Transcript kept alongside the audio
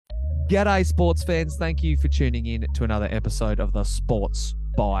G'day, sports fans. Thank you for tuning in to another episode of the Sports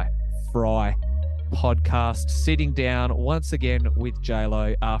by Fry podcast. Sitting down once again with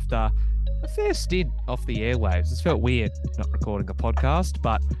JLo after a fair stint off the airwaves. It's felt weird not recording a podcast,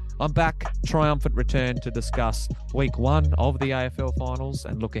 but I'm back. Triumphant return to discuss week one of the AFL finals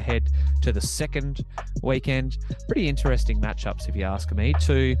and look ahead to the second weekend. Pretty interesting matchups, if you ask me.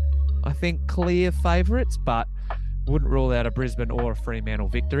 Two, I think, clear favourites, but wouldn't rule out a Brisbane or a Fremantle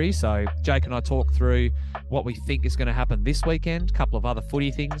victory. So Jake and I talk through what we think is going to happen this weekend. A couple of other footy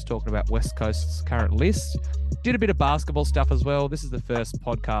things, talking about West Coast's current list. Did a bit of basketball stuff as well. This is the first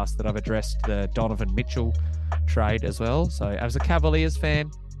podcast that I've addressed the Donovan Mitchell trade as well. So as a Cavaliers fan,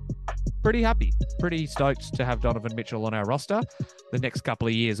 pretty happy, pretty stoked to have Donovan Mitchell on our roster. The next couple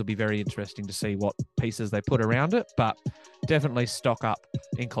of years will be very interesting to see what pieces they put around it, but definitely stock up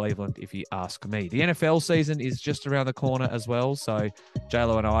in Cleveland if you ask me. The NFL season is just around the corner as well, so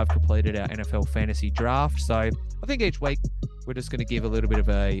JLo and I have completed our NFL fantasy draft. So I think each week we're just going to give a little bit of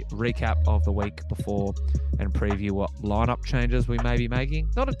a recap of the week before and preview what lineup changes we may be making.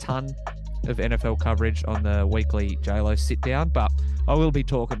 Not a ton of NFL coverage on the weekly JLo sit down, but I will be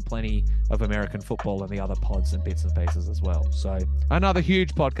talking plenty of American football and the other pods and bits and pieces as well. So another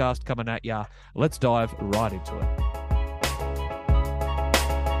huge podcast coming at ya. Let's dive right into it.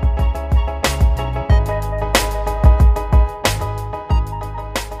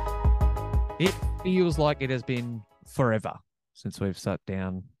 It feels like it has been forever since we've sat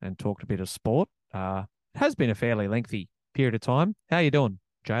down and talked a bit of sport. It has been a fairly lengthy period of time. How you doing,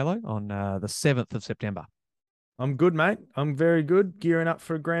 JLo, on the 7th of September? I'm good, mate. I'm very good. Gearing up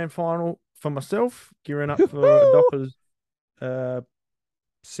for a grand final for myself. Gearing up for Doppers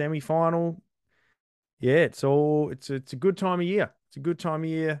semi-final. Yeah, it's a good time of year. It's a good time of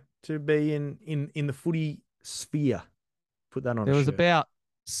year to be in the footy sphere. Put that on There a was shirt. about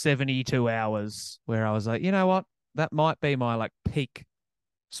 72 hours where I was like, you know what? That might be my peak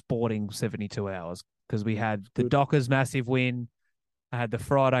sporting 72 hours, because we had the Dockers massive win. I had the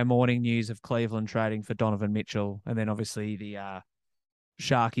Friday morning news of Cleveland trading for Donovan Mitchell, and then obviously the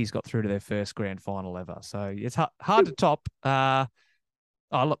Sharkies got through to their first grand final ever. So it's hard to top. Look,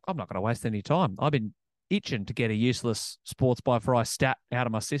 I'm not going to waste any time. I've been itching to get a useless Sports by Fry stat out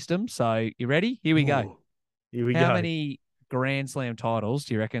of my system. So you ready? Here we go. Here we go. How many Grand Slam titles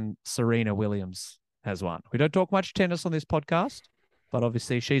do you reckon Serena Williams has won? We don't talk much tennis on this podcast, but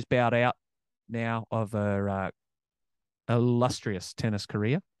obviously she's bowed out now of her illustrious tennis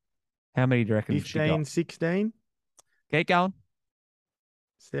career. How many do you reckon 15, she got? 16, Keep going.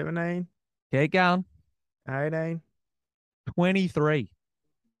 17, Keep going. 18. 23.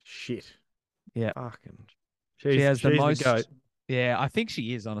 Shit. Yeah. Fucking. She has the most. The goat. Yeah, I think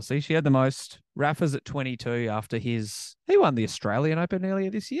she is, honestly. She had the most. Rafa's at 22 after he won the Australian Open earlier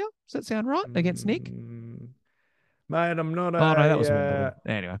this year. Does that sound right? Against Nick? Mate, I'm not Oh, no, that was Wimbledon.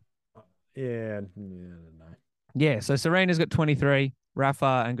 Anyway. Yeah, I don't know. Yeah, so Serena's got 23.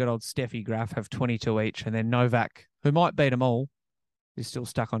 Rafa and good old Steffi Graf have 22 each. And then Novak, who might beat them all, is still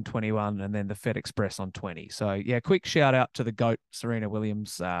stuck on 21. And then the Fed Express on 20. So, yeah, quick shout out to the GOAT, Serena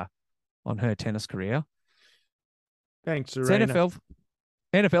Williams, on her tennis career. Thanks, Serena. It's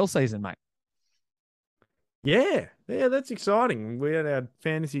NFL season, mate. Yeah, that's exciting. We had our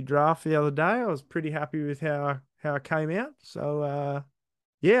fantasy draft the other day. I was pretty happy with how it came out. So,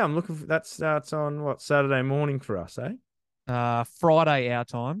 yeah, I'm looking for that. Starts on Saturday morning for us, eh? Friday our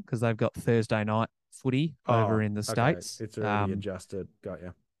time, because they've got Thursday night footy over in the States. It's already adjusted. Got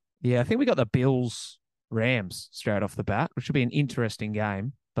you. Yeah, I think we got the Bills Rams straight off the bat, which should be an interesting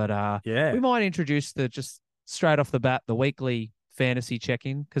game. But yeah, we might introduce just straight off the bat the weekly fantasy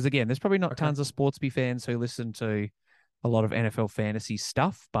check-in, because again, there's probably not tons of Sportsby fans who listen to a lot of NFL fantasy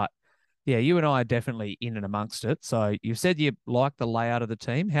stuff, but yeah, you and I are definitely in and amongst it. So you said you like the layout of the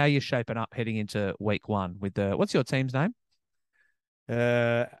team. How are you shaping up heading into week one with what's your team's name?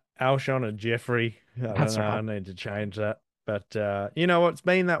 Alshon and Jeffrey. That's right. I need to change that. But you know what? It's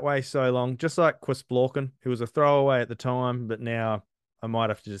been that way so long. Just like Quis Blorkin. It was a throwaway at the time, but now I might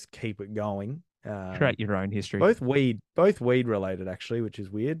have to just keep it going. Create your own history. Both weed related actually, which is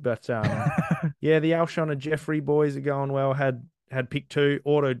weird. But yeah, the Alshon and Jeffrey boys are going well. Had pick 2,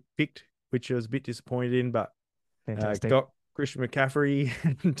 auto picked, which I was a bit disappointed in, but got Christian McCaffrey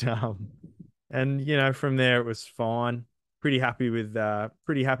and you know, from there it was fine. Pretty happy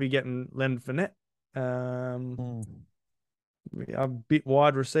getting Leonard Fournette. A bit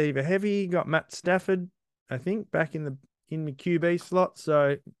wide receiver heavy. Got Matt Stafford, I think, back in the QB slot.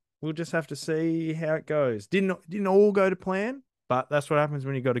 So we'll just have to see how it goes. Didn't all go to plan, but that's what happens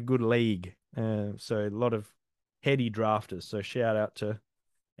when you got a good league. So a lot of heady drafters. So shout out to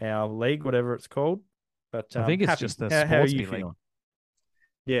our league, whatever it's called. But I think it's happy. just the How are you Sportsby League. feeling?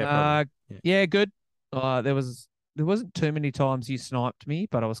 Yeah, probably. Yeah, good. There wasn't too many times you sniped me,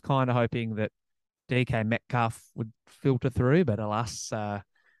 but I was kind of hoping that DK Metcalf would filter through, but alas,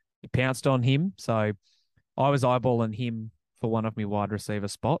 you pounced on him. So I was eyeballing him for one of my wide receiver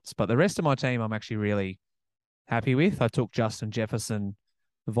spots. But the rest of my team, I'm actually really happy with. I took Justin Jefferson,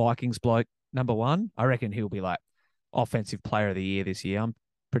 the Vikings bloke, number one. I reckon he'll be like offensive player of the year this year. I'm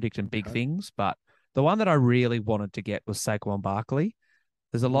predicting big things, but the one that I really wanted to get was Saquon Barkley.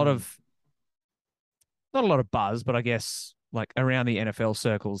 There's a lot of, not a lot of buzz, but I guess like around the NFL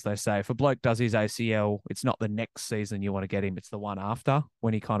circles, they say if a bloke does his ACL, it's not the next season you want to get him, it's the one after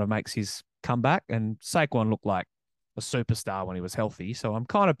when he kind of makes his comeback. And Saquon looked like a superstar when he was healthy. So I'm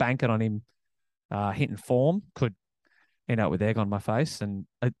kind of banking on him hitting form. Could end up with egg on my face. And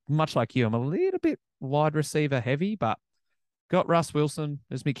much like you, I'm a little bit wide receiver heavy, but got Russ Wilson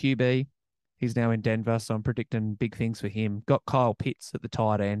as my QB. He's now in Denver, so I'm predicting big things for him. Got Kyle Pitts at the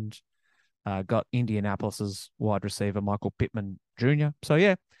tight end. Got Indianapolis's wide receiver, Michael Pittman Jr. So,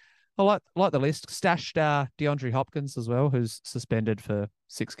 yeah, I like the list. Stashed DeAndre Hopkins as well, who's suspended for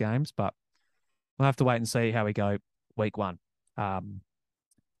 6 games, but we'll have to wait and see how we go week 1. I'm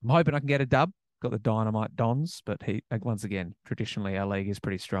hoping I can get a dub. Got the Dynamite Dons, but once again, traditionally our league is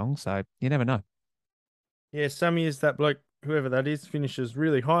pretty strong, so you never know. Yeah, some years that bloke, whoever that is, finishes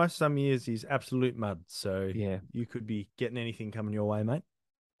really high. Some years he's absolute mud. So Yeah, you could be getting anything coming your way, mate.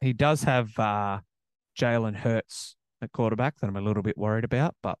 he does have Jalen Hurts at quarterback that I'm a little bit worried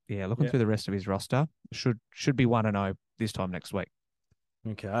about, but yeah, looking through the rest of his roster, should be 1-0 this time next week.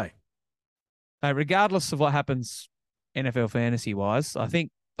 Okay. Regardless of what happens NFL fantasy wise, I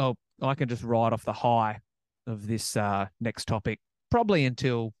think I can just ride off the high of this next topic probably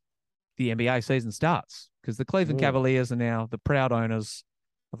until the NBA season starts, because the Cleveland Cavaliers are now the proud owners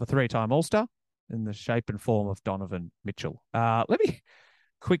of a 3-time All-Star in the shape and form of Donovan Mitchell. Let me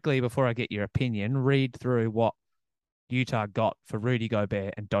quickly, before I get your opinion, read through what Utah got for Rudy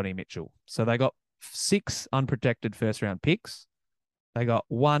Gobert and Donnie Mitchell. So they got 6 unprotected first-round picks. They got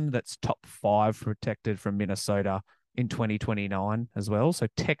 1 that's top 5 protected from Minnesota in 2029 as well. So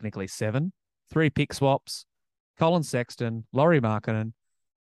technically 7. 3 pick swaps, Colin Sexton, Laurie Markkinen,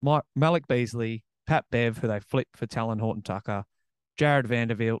 Malik Beasley, Pat Bev, who they flipped for Talon Horton-Tucker, Jared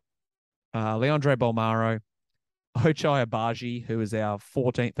Vanderbilt, Leandro Bolmaro, Ochai Abaji, who was our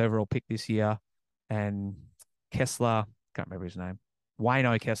 14th overall pick this year, and Kessler, can't remember his name,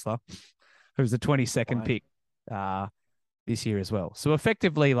 Wayno Kessler, who's the 22nd pick this year as well. So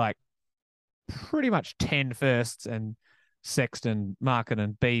effectively, like, pretty much 10 firsts and Sexton,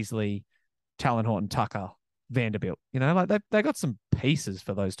 Markkinen, Beasley, Talon Horton-Tucker, Vanderbilt. You know, like they got some pieces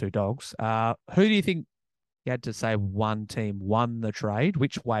for those 2 dogs. Who do you think, you had to say one team won the trade,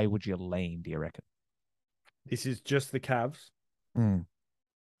 which way would you lean, do you reckon? This is just the Cavs.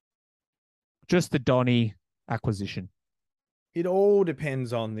 Just the Donny acquisition. It all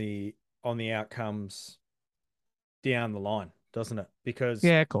depends on the outcomes down the line, doesn't it? Because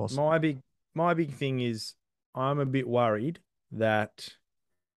yeah, of course. My big thing is I'm a bit worried that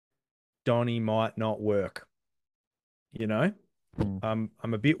Donny might not work. You know, I'm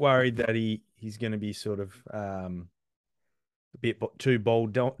a bit worried that he's going to be sort of a bit too ball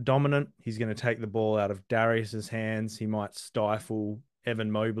dominant. He's going to take the ball out of Darius's hands. He might stifle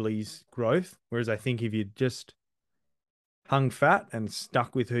Evan Mobley's growth. Whereas I think if you just hung fat and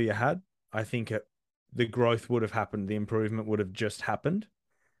stuck with who you had, I think the growth would have happened. The improvement would have just happened.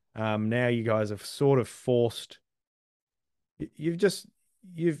 Now you guys have sort of forced.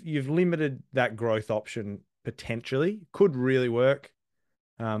 You've limited that growth option potentially. Could really work.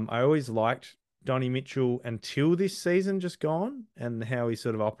 I always liked Donnie Mitchell until this season just gone and how he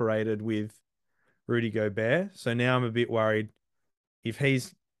sort of operated with Rudy Gobert. So now I'm a bit worried if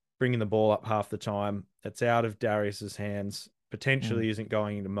he's bringing the ball up half the time, it's out of Darius's hands, potentially isn't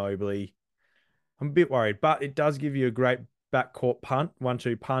going into Mobley. I'm a bit worried, but it does give you a great backcourt punt,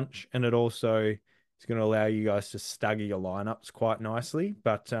 1-2 punch, and it also is going to allow you guys to stagger your lineups quite nicely.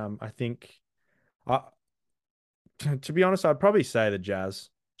 But I think, to be honest, I'd probably say the Jazz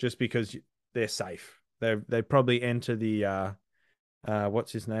just because they're safe. They probably enter the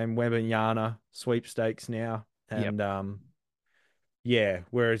what's his name, Wembanyama sweepstakes now, and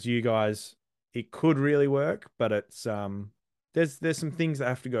whereas you guys, it could really work, but it's there's some things that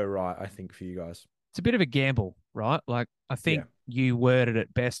have to go right, I think, for you guys. It's a bit of a gamble, right? Like, I think you worded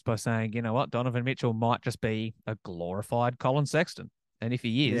it best by saying, you know what, Donovan Mitchell might just be a glorified Colin Sexton. And if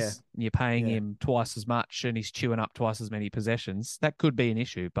he is, you're paying him twice as much and he's chewing up twice as many possessions, that could be an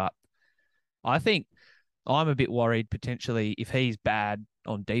issue. But I think I'm a bit worried potentially if he's bad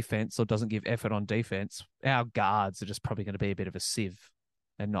on defense or doesn't give effort on defense, our guards are just probably going to be a bit of a sieve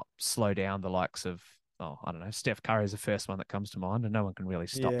and not slow down the likes of, I don't know, Steph Curry is the first one that comes to mind, and no one can really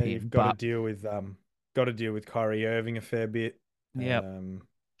stop Yeah, you've him. But got to deal with Kyrie Irving a fair bit. yeah, Drew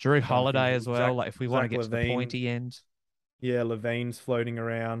Trying to think Holiday who as well. Zach, Like if we want to Zach get to the Levine. pointy end, Yeah, Levine's floating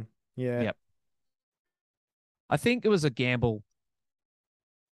around. Yeah. yep. I think it was a gamble.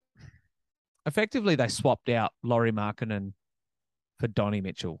 Effectively, they swapped out Laurie Markkinen for Donnie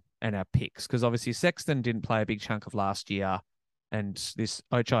Mitchell and our picks because obviously Sexton didn't play a big chunk of last year, and this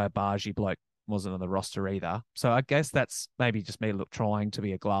Ochai Abaji bloke wasn't on the roster either. So I guess that's maybe just me trying to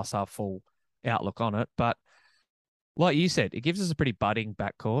be a glass half full outlook on it. But like you said, it gives us a pretty budding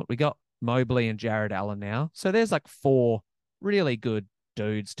backcourt. We got Mobley and Jared Allen now, so there's like 4 really good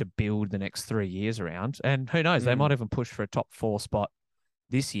dudes to build the next 3 years around. And who knows, they might even push for a top 4 spot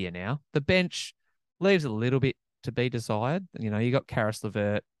this year now. The bench leaves a little bit to be desired. You know, you got Karis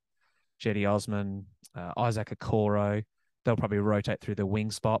LeVert, Jetty Osman, Isaac Okoro. They'll probably rotate through the wing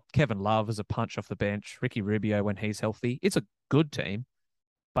spot. Kevin Love is a punch off the bench. Ricky Rubio when he's healthy. It's a good team.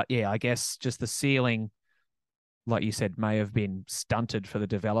 But yeah, I guess just the ceiling, like you said, may have been stunted for the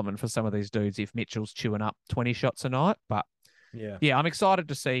development for some of these dudes if Mitchell's chewing up 20 shots a night. But yeah, I'm excited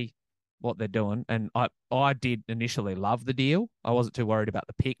to see what they're doing. And I did initially love the deal. I wasn't too worried about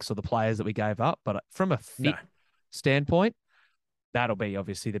the picks or the players that we gave up. But from a fit standpoint, that'll be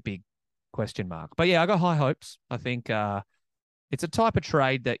obviously the big question mark. But yeah, I got high hopes. I think it's a type of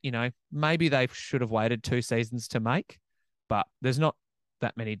trade that, you know, maybe they should have waited 2 seasons to make. But there's not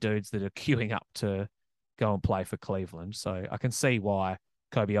that many dudes that are queuing up to go and play for Cleveland. So I can see why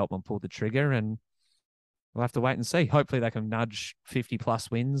Kobe Altman pulled the trigger, and we'll have to wait and see. Hopefully they can nudge 50-plus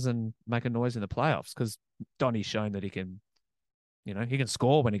wins and make a noise in the playoffs because Donnie's shown that he can, you know, he can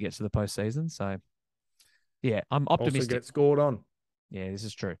score when he gets to the postseason. So, yeah, I'm optimistic. Also get scored on. Yeah, this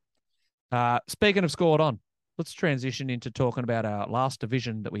is true. Speaking of scored on, let's transition into talking about our last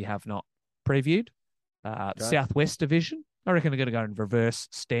division that we have not previewed, Southwest Division. I reckon we're going to go in reverse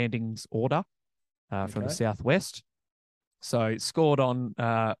standings order from the Southwest. So scored on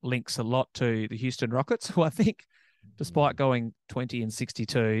links a lot to the Houston Rockets, who I think, despite going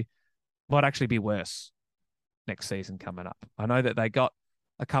 20-62, might actually be worse next season coming up. I know that they got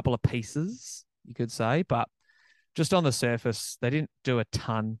a couple of pieces, you could say, but just on the surface, they didn't do a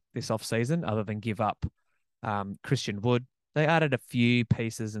ton this offseason other than give up Christian Wood. They added a few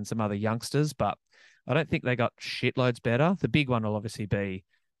pieces and some other youngsters, but I don't think they got shitloads better. The big one will obviously be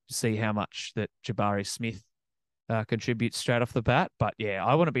to see how much that Jabari Smith contributes straight off the bat. But yeah,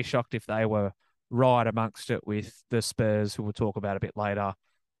 I wouldn't be shocked if they were right amongst it with the Spurs, who we'll talk about a bit later,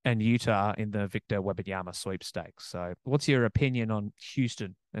 and Utah in the Victor Wembanyama sweepstakes. So what's your opinion on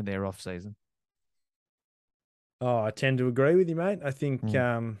Houston and their offseason? Oh, I tend to agree with you, mate. I think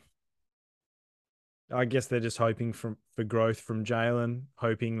I guess they're just hoping for growth from Jalen,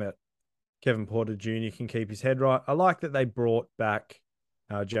 hoping that Kevin Porter Jr. can keep his head right. I like that they brought back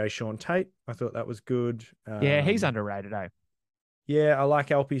Jay Sean Tate. I thought that was good. Yeah, he's underrated, eh? Yeah, I like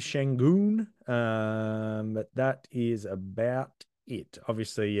Alpi Şengün, but that is about it.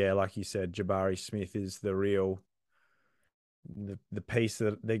 Obviously, yeah, like you said, Jabari Smith is the real the piece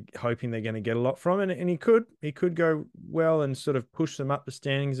that they're hoping they're going to get a lot from, and he could go well and sort of push them up the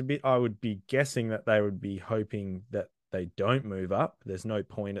standings a bit. I would be guessing that they would be hoping that they don't move up. There's no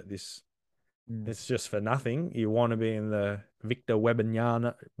point at this. It's just for nothing. You want to be in the Victor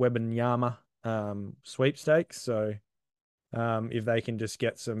Wembanyama sweepstakes. So if they can just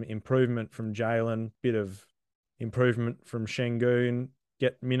get some improvement from Jalen, bit of improvement from Şengün,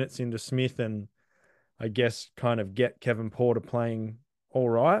 get minutes into Smith, and I guess kind of get Kevin Porter playing all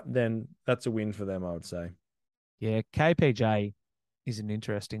right, then that's a win for them, I would say. Yeah, KPJ is an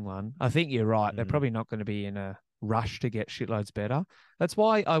interesting one. I think you're right. They're probably not going to be in a rush to get shitloads better. That's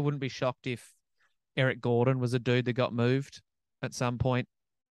why I wouldn't be shocked if Eric Gordon was a dude that got moved at some point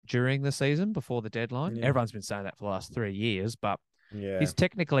during the season before the deadline. Yeah. Everyone's been saying that for the last 3 years, but he's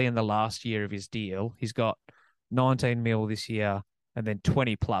technically in the last year of his deal. He's got 19 mil this year and then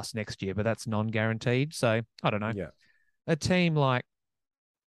 20 plus next year, but that's non-guaranteed. So I don't know. Yeah. A team like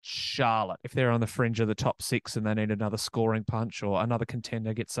Charlotte, if they're on the fringe of the top 6 and they need another scoring punch or another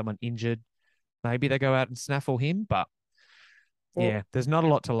contender gets someone injured, maybe they go out and snaffle him. But yeah, there's not a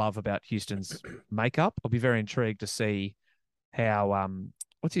lot to love about Houston's makeup. I'll be very intrigued to see how,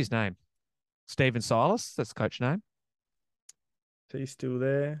 what's his name? Steven Silas, that's the coach name. Is he still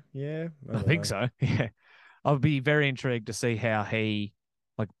there? Yeah. I think so. Yeah. I'll be very intrigued to see how he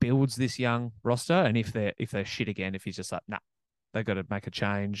builds this young roster, and if they're shit again, if he's just like, nah, they've got to make a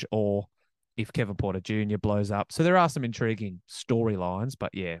change, or if Kevin Porter Jr. blows up. So there are some intriguing storylines,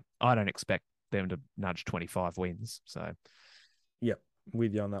 but yeah, I don't expect them to nudge 25 wins. So, yep,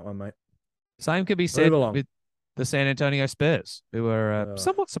 with you on that one, mate. same could be Move said along. with the San Antonio Spurs, who were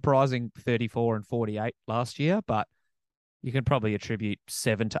somewhat surprising 34 and 48 last year, but you can probably attribute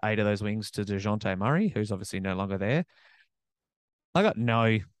 7 to 8 of those wings to DeJounte Murray, who's obviously no longer there. I got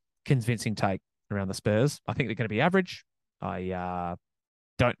no convincing take around the Spurs. I think they're going to be average. I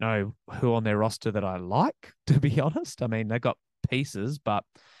don't know who on their roster that I like, to be honest. I mean, they've got pieces, but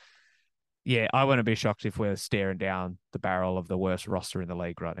yeah, I wouldn't be shocked if we're staring down the barrel of the worst roster in the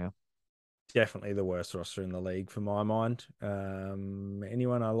league right now. Definitely the worst roster in the league for my mind.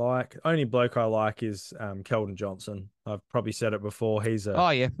 Anyone I like, only bloke I like is Keldon Johnson. I've probably said it before. Oh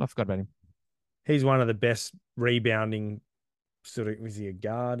yeah, I forgot about him. He's one of the best rebounding sort of. Is he a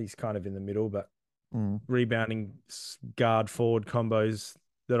guard? He's kind of in the middle, but rebounding guard forward combos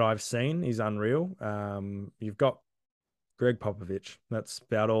that I've seen is unreal. You've got Greg Popovich. That's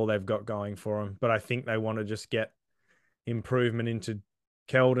about all they've got going for them. But I think they want to just get improvement into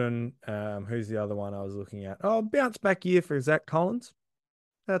Keldon. Who's the other one I was looking at? Oh, bounce back year for Zach Collins.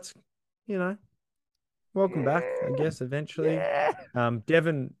 That's, welcome back, I guess, eventually. Yeah.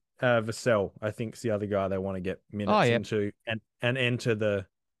 Devin Vassell, I think, is the other guy they want to get minutes into and enter the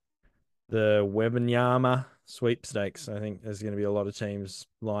Wembanyama sweepstakes. I think there's going to be a lot of teams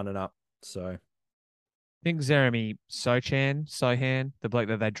lining up. So I think Jeremy Sohan, the bloke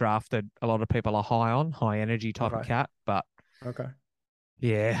that they drafted, a lot of people are high on, high energy type of cat. But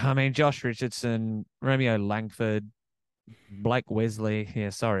yeah, I mean, Josh Richardson, Romeo Langford, Blake Wesley.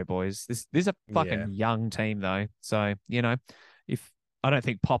 Yeah, sorry, boys. This is a fucking young team, though. So, if I don't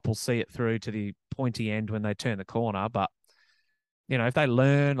think Pop will see it through to the pointy end when they turn the corner, but if they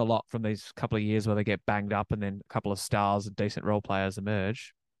learn a lot from these couple of years where they get banged up and then a couple of stars and decent role players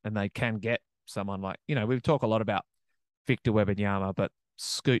emerge, and they can get someone like, we've talked a lot about Victor Wembanyama, but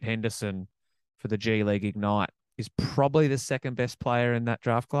Scoot Henderson for the G League Ignite is probably the second best player in that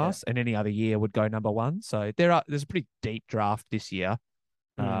draft class, and any other year would go number one. So there's a pretty deep draft this year.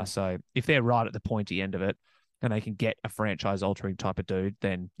 So if they're right at the pointy end of it and they can get a franchise altering type of dude,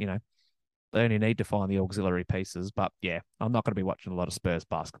 then, they only need to find the auxiliary pieces. But yeah, I'm not going to be watching a lot of Spurs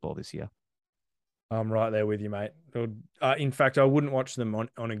basketball this year. I'm right there with you, mate. In fact, I wouldn't watch them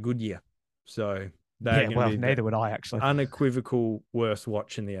on a good year. So neither would I, actually. Unequivocal worst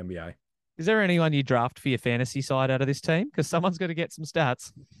watch in the NBA. Is there anyone you draft for your fantasy side out of this team? Because someone's going to get some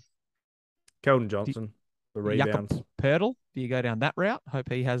stats. Keldon Johnson, the rebounds. Pirtle, do you go down that route? Hope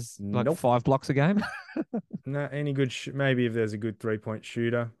he has 5 blocks a game. No, any good, maybe if there's a good 3-point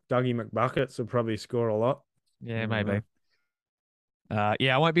shooter. Dougie McBuckets will probably score a lot. Yeah, maybe.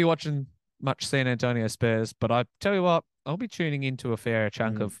 I won't be watching much San Antonio Spurs, but I tell you what, I'll be tuning into a fair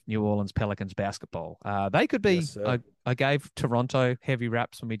chunk of New Orleans Pelicans basketball. They could be, I gave Toronto heavy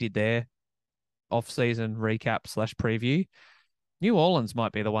raps when we did their off-season recap / preview. New Orleans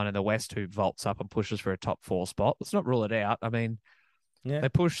might be the one in the West who vaults up and pushes for a top 4 spot. Let's not rule it out. I mean, they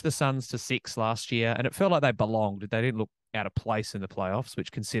pushed the Suns to 6 last year, and it felt like they belonged. They didn't look out of place in the playoffs,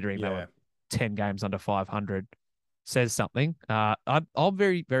 which, considering they were 10 games under 500, says something. I'm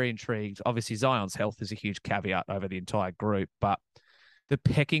very, very intrigued. Obviously, Zion's health is a huge caveat over the entire group, but the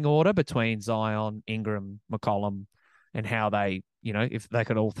pecking order between Zion, Ingram, McCollum, and how they, if they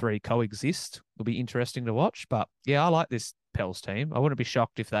could all three coexist, will be interesting to watch. But yeah, I like this Pels team. I wouldn't be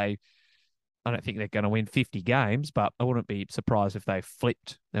shocked if I don't think they're going to win 50 games, but I wouldn't be surprised if they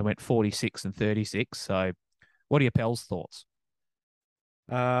flipped. They went 46 and 36. So what are your Pels thoughts?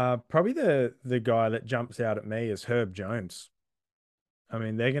 Probably the guy that jumps out at me is Herb Jones. I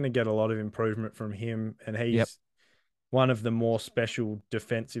mean, they're going to get a lot of improvement from him, and he's one of the more special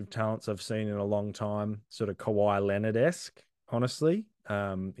defensive talents I've seen in a long time, sort of Kawhi Leonard-esque, honestly,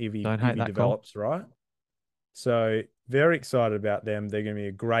 if he develops right. So very excited about them. They're going to be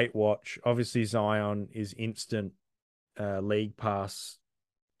a great watch. Obviously, Zion is instant league pass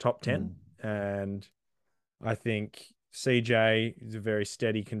top 10. And I think CJ is a very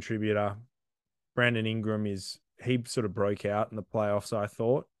steady contributor. Brandon Ingram he sort of broke out in the playoffs, I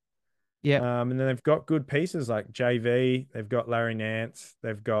thought. Yeah. And then they've got good pieces like JV. They've got Larry Nance.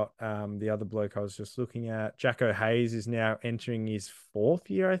 They've got the other bloke I was just looking at. Jacko Hayes is now entering his 4th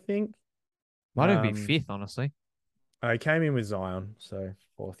year, I think. Might even be 5th, honestly. I came in with Zion, so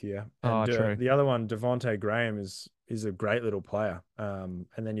 4th year. And, true. The other one, Devontae Graham, is a great little player. And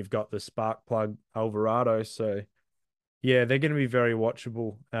then you've got the spark plug Alvarado. So yeah, they're going to be very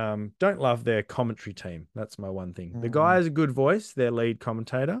watchable. Don't love their commentary team. That's my one thing. The guy has a good voice, their lead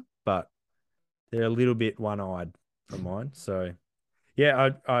commentator, but they're a little bit one-eyed from mine. So Yeah,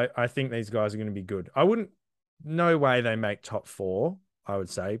 I think these guys are going to be good. I wouldn't, no way they make top four, I would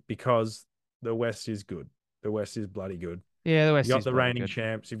say, because the West is good. The West is bloody good. Yeah, the You West got is the bloody reigning good.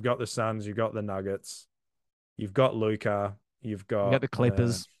 champs, you've got the Suns, you've got the Nuggets, you've got Luca, you've You got got the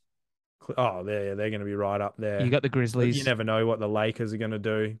Clippers. oh, they're going to be right up You there. got the But you Grizzlies. never know what the Lakers are going to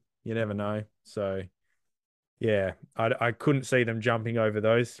do. You never know. So yeah, I couldn't see them jumping over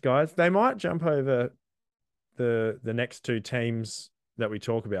those guys. They might jump over the next two teams that we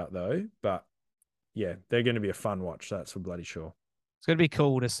talk about though, but yeah, they're going to be a fun watch. That's for bloody sure. It's going to be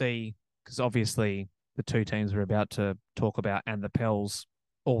cool to see because obviously the two teams we're about to talk about and the Pels,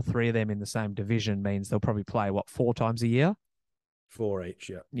 all three of them in the same division means they'll probably play what 4 times a year. Four each,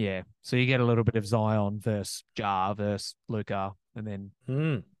 yeah. Yeah, so you get a little bit of Zion versus Jar versus Luca, and then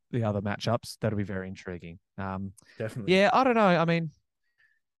the other matchups. That'll be very intriguing. Definitely. Yeah, I don't know. I mean,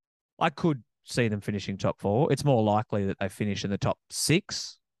 I could see them finishing top four. It's more likely that they finish in the top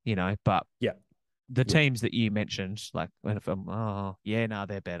six, but yeah, the teams that you mentioned, like if I'm, oh yeah, no,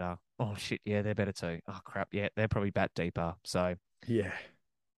 they're better. Oh shit, yeah, they're better too. Oh crap, yeah, they're probably bat deeper. So yeah,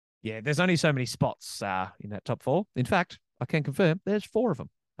 there's only so many spots in that top four. In fact, I can confirm there's 4 of them.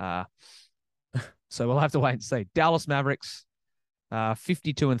 So we'll have to wait and see. Dallas Mavericks,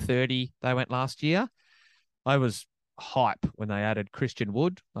 52-30. They went last year. I was hype when they added Christian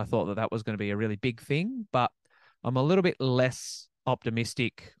Wood. I thought that was going to be a really big thing, but I'm a little bit less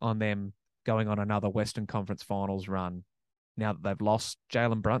optimistic on them going on another Western Conference Finals run now that they've lost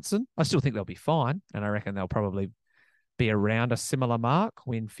Jalen Brunson. I still think they'll be fine, and I reckon they'll probably be around a similar mark,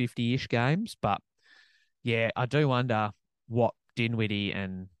 win 50-ish games. But yeah, I do wonder what Dinwiddie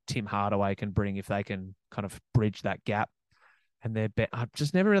and Tim Hardaway can bring if they can kind of bridge that gap. And I've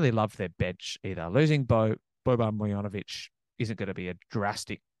just never really loved their bench either. Losing Boban Marjanovic isn't going to be a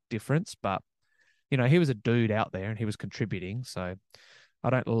drastic difference, but he was a dude out there and he was contributing. So I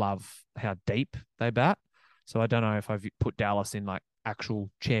don't love how deep they bat. So I don't know if I've put Dallas in like actual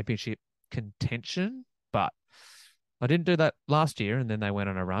championship contention, but I didn't do that last year and then they went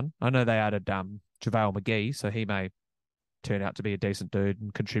on a run. I know they added JaVale McGee, so he may turn out to be a decent dude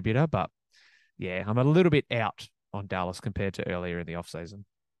and contributor, but yeah, I'm a little bit out on Dallas compared to earlier in the offseason.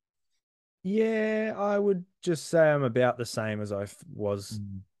 Yeah, I would just say I'm about the same as I was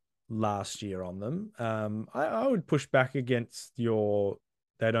last year on them. I would push back against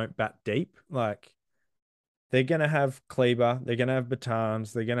they don't bat deep. Like they're gonna have Kleber, they're gonna have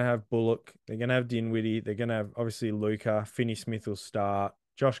Bertans, they're gonna have Bullock, they're gonna have Dinwiddie, they're gonna have obviously Luca, Finney Smith will start.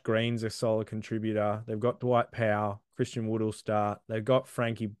 Josh Green's a solid contributor. They've got Dwight Powell, Christian Wood will start. They've got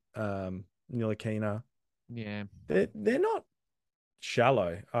Frankie Ntilikina. Yeah. They're not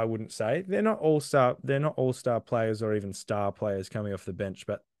shallow, I wouldn't say. They're not all-star players or even star players coming off the bench,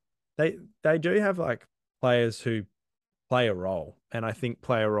 but they do have like players who play a role and I think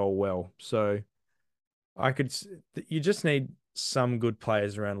play a role well. So you just need some good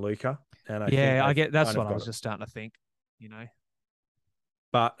players around Luca. And I get that's what I was just starting to think,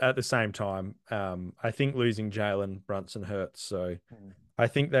 But at the same time, I think losing Jalen Brunson hurts. So I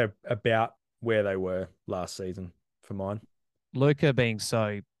think they're about where they were last season for mine. Luca being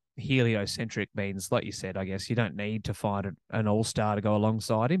so heliocentric means, like you said, I guess you don't need to find an all-star to go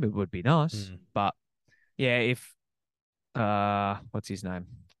alongside him. It would be nice. But yeah, if what's his name?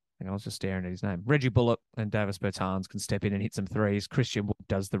 I was just staring at his name. Reggie Bullock and Davis Bertans can step in and hit some threes. Christian Wood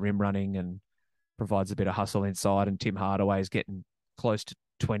does the rim running and provides a bit of hustle inside, and Tim Hardaway is getting close to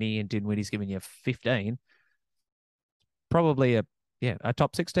 20 and Dinwiddie's giving you 15. Probably a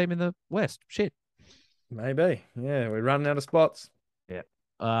top 6 team in the West. Shit. Maybe. Yeah, we're running out of spots. Yeah.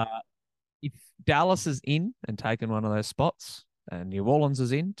 If Dallas is in and taking one of those spots, and New Orleans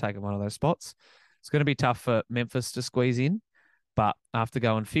is in, taking one of those spots, it's going to be tough for Memphis to squeeze in. But after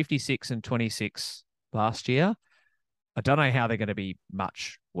going 56-26 last year, I don't know how they're going to be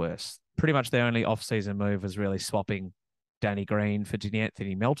much worse. Pretty much their only off-season move was really swapping Danny Green for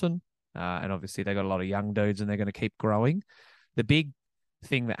De'Anthony Melton. And obviously they got a lot of young dudes and they're going to keep growing. The big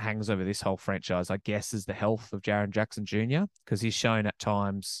thing that hangs over this whole franchise, I guess, is the health of Jaren Jackson Jr. because he's shown at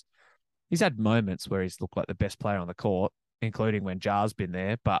times, he's had moments where he's looked like the best player on the court, including when Jar's been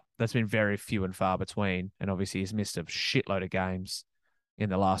there, but that's been very few and far between. And obviously he's missed a shitload of games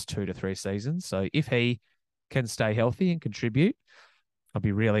in the last 2 to 3 seasons. So if he can stay healthy and contribute, I'll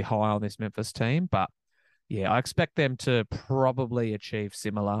be really high on this Memphis team. But yeah, I expect them to probably achieve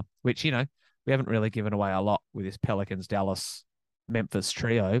similar, which, we haven't really given away a lot with this Pelicans, Dallas, Memphis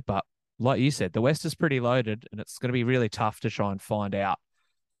trio. But like you said, the West is pretty loaded and it's going to be really tough to try and find out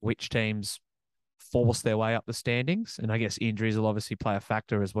which teams force their way up the standings. And I guess injuries will obviously play a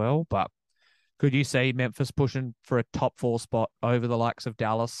factor as well. But Could you see Memphis pushing for a top 4 spot over the likes of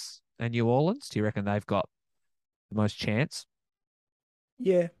Dallas and New Orleans? Do you reckon they've got the most chance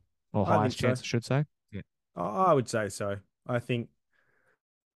Yeah, or I think highest so. chance, I should say? Yeah. I would say so. I think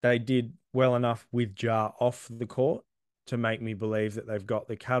they did well enough with Jar off the court to make me believe that they've got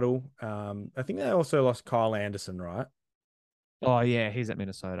the cattle. I think they also lost Kyle Anderson, right? Oh, yeah, he's at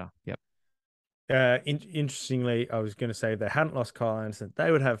Minnesota. Yep. Interestingly, I was going to say if they hadn't lost Kyle Anderson,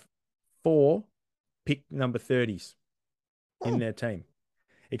 they would have 4 pick number 30s in Oh. their team,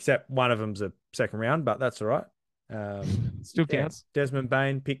 except one of them's a second round, but that's all right. Still counts. Desmond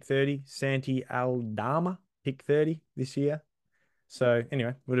Bain, pick 30. Santi Aldama, pick 30 this year. So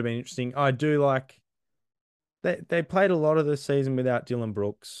anyway, would have been interesting. I do like they played a lot of the season without Dylan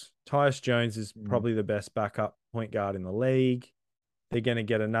Brooks. Tyus Jones is probably the best backup point guard in the league. They're going to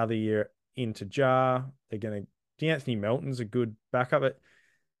get another year into Jar. They're going to D'Anthony Melton's a good backup. But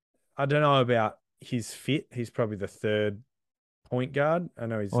I don't know about his fit. He's probably the third point guard. I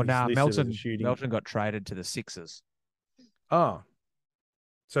know he's listed as a shooting. Melton got traded to the Sixers. Oh,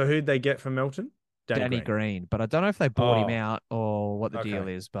 so who'd they get from Melton? Danny Green. But I don't know if they bought him out or what the deal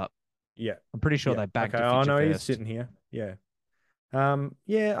is, but yeah, I'm pretty sure they backed okay. a Oh future no, first. he's sitting here. Yeah.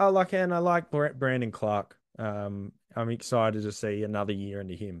 Yeah, I like Brandon Clark. I'm excited to see another year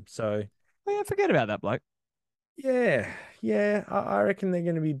into him. So Oh, yeah, forget about that bloke. yeah, I reckon they're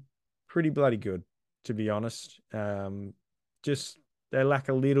going to be pretty bloody good, to be honest. Just they lack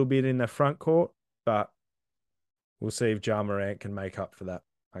a little bit in the front court, but we'll see if Ja Morant can make up for that,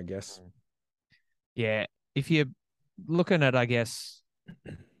 I guess. Yeah, if you're looking at, I guess,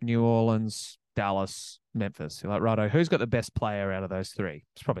 New Orleans, Dallas, Memphis, you're like, righto, who's got the best player out of those 3?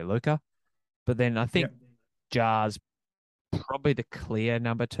 It's probably Luka. But then I think Ja's probably the clear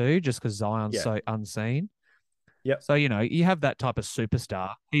number 2 just because Zion's so unseen. Yep. So, you have that type of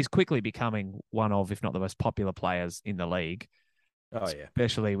superstar. He's quickly becoming one of, if not the most popular players in the league. Oh, yeah.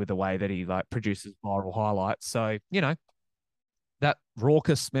 Especially with the way that he produces viral highlights. So, that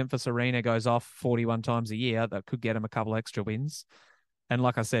raucous Memphis arena goes off 41 times a year. That could get him a couple extra wins. And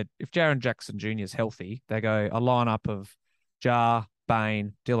like I said, if Jaren Jackson Jr. is healthy, they go a lineup of Ja,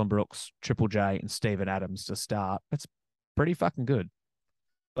 Bain, Dylan Brooks, Triple J, and Steven Adams to start. That's pretty fucking good.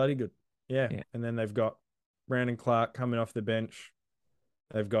 Bloody good. Yeah. And then they've got Brandon Clark coming off the bench.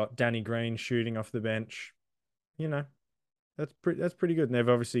 They've got Danny Green shooting off the bench. That's pretty good. And they've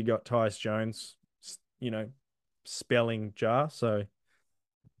obviously got Tyus Jones, spelling Ja. So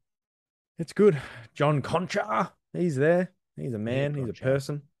it's good. John Concha, he's there. He's a man. He's a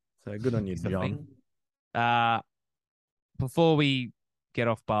person. So good on you, John. Before we get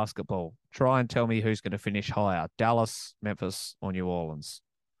off basketball, try and tell me who's going to finish higher, Dallas, Memphis, or New Orleans.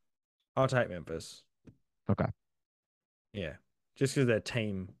 I'll take Memphis. Okay. Yeah. Just because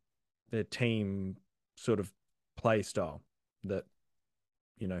their team sort of play style that,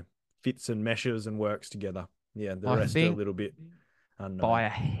 fits and meshes and works together. Yeah. The rest are a little bit unknown. By a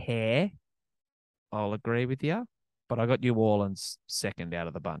hair, I'll agree with you. But I got New Orleans second out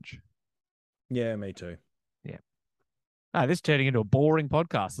of the bunch. Yeah, me too. Yeah. This is turning into a boring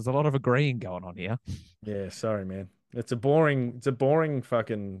podcast. There's a lot of agreeing going on here. Yeah, sorry, man. It's a boring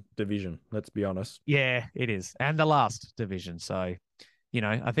fucking division, let's be honest. Yeah, it is. And the last division. So,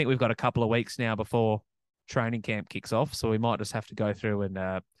 I think we've got a couple of weeks now before training camp kicks off. So we might just have to go through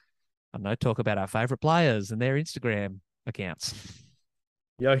and, talk about our favorite players and their Instagram accounts.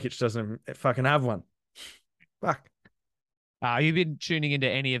 Jokic doesn't fucking have one. Fuck. You been tuning into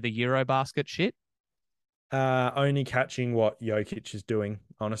any of the Eurobasket shit? Only catching what Jokic is doing,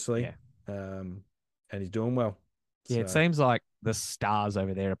 honestly. Yeah. And he's doing well. Yeah, so. It seems like the stars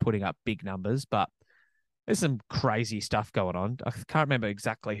over there are putting up big numbers, but there's some crazy stuff going on. I can't remember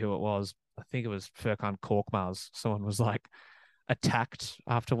exactly who it was. I think it was Furkan Korkmaz. Someone was attacked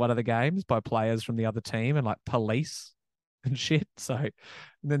after one of the games by players from the other team and police and shit. So and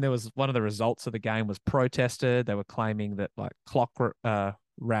then there was one of the results of the game was protested. They were claiming that clock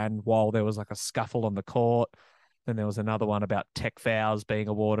ran while there was a scuffle on the court. Then there was another one about tech fouls being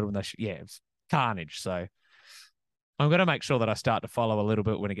awarded when it was carnage. So I'm going to make sure that I start to follow a little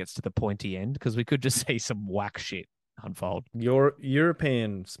bit when it gets to the pointy end because we could just see some whack shit unfold.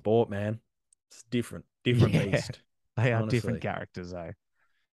 European sport, man. It's different beast. They are different characters, though.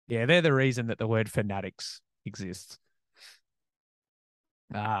 Yeah, they're the reason that the word fanatics exists.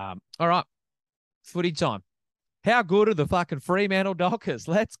 All right. Footy time. How good are the fucking Fremantle Dockers?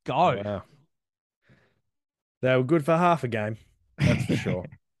 Let's go. Wow. They were good for half a game. That's for sure.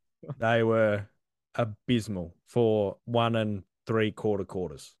 They were abysmal for 1 3/4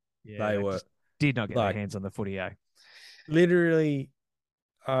 quarters. Yeah, they did not get their hands on the footy, Literally,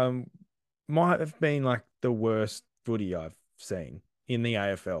 might have been like the worst footy I've seen in the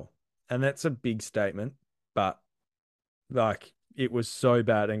AFL. And that's a big statement, but like it was so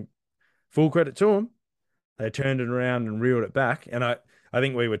bad. And full credit to them, they turned it around and reeled it back. And I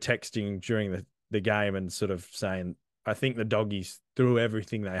think we were texting during the game and sort of saying, I think the doggies threw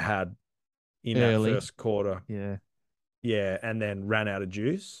everything they had in that early. first quarter. Yeah. Yeah, and then ran out of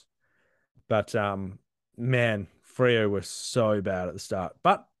juice. But man, Freo was so bad at the start.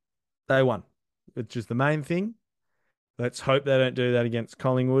 But they won, which is the main thing. Let's hope they don't do that against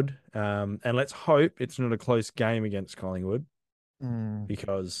Collingwood. And let's hope it's not a close game against Collingwood Mm.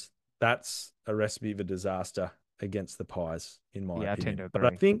 because that's a recipe for disaster against the Pies, in my Yeah, I tend opinion. to But I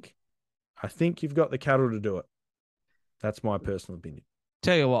agree. think I think you've got the cattle to do it. That's my personal opinion.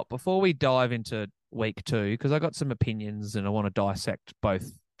 Tell you what, before we dive into week two, because I got some opinions and I want to dissect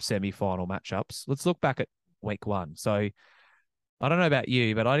both semi-final matchups, let's look back at week one. So I don't know about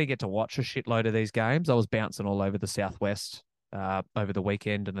you, but I didn't get to watch a shitload of these games. I was bouncing all over the Southwest over the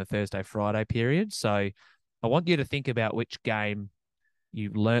weekend and the Thursday, Friday period. So I want you to think about which game you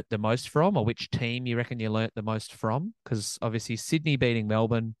learnt the most from, or which team you reckon you learnt the most from, because obviously Sydney beating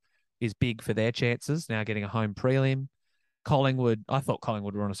Melbourne is big for their chances now getting a home prelim. Collingwood, I thought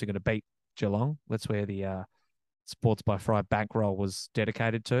Collingwood were honestly going to beat Geelong. That's where the Sports by Fry bankroll was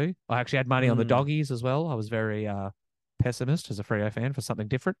dedicated to. I actually had money on the Mm, doggies as well. I was very pessimist as a Freo fan for something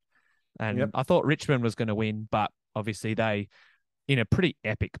different. And yep. I thought Richmond was going to win, but obviously they, in a pretty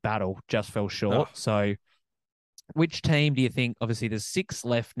epic battle, just fell Oh, short. So which team do you think, obviously there's six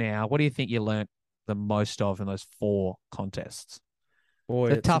left now, what do you think you learnt the most of in those four contests? boy,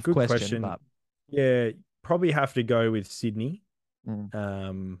 It's a it's a tough good question, question. but Yeah, probably have to go with Sydney. mm,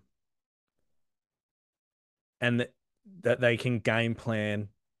 Um, and that they can game plan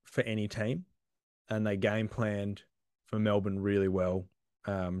for any team, and they game planned for Melbourne really well.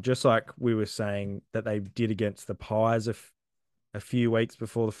 Just like we were saying that they did against the Pies a few weeks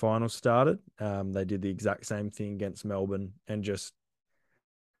before the final started. They did the exact same thing against Melbourne and just,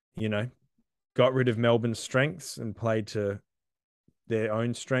 you know, got rid of Melbourne's strengths and played to their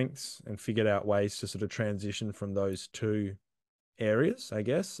own strengths and figured out ways to sort of transition from those two areas, I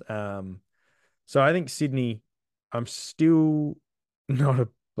guess. So I think Sydney, I'm still not a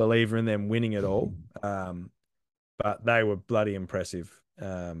believer in them winning it all, but they were bloody impressive.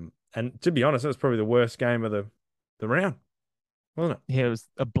 And to be honest, that was probably the worst game of the round, wasn't it? yeah, it was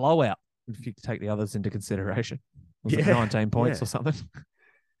a blowout if you take the others into consideration. Was it Yeah, 19 points yeah, or something?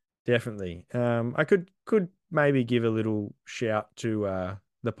 definitely. I could maybe give a little shout to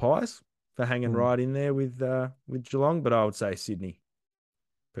the Pies for hanging Mm. right in there with Geelong, but I would say Sydney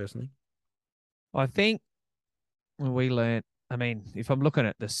personally. I think we learnt, I mean, if I'm looking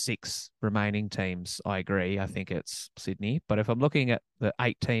at the six remaining teams, I agree. I think it's Sydney. But if I'm looking at the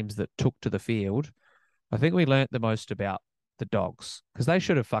eight teams that took to the field, I think we learnt the most about the Dogs because they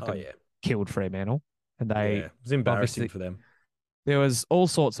should have Oh fucking yeah, killed Fremantle. And they yeah, it was embarrassing obviously, for them. there was all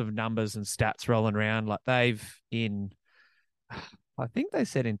sorts of numbers and stats rolling around. Like I think they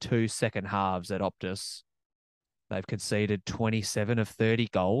said in two second halves at Optus, they've conceded 27 of 30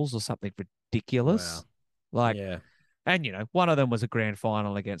 goals or something ridiculous. Wow. Like, Yeah, and one of them was a grand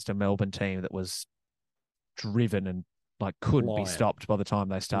final against a Melbourne team that was driven and like couldn't be lying, stopped by the time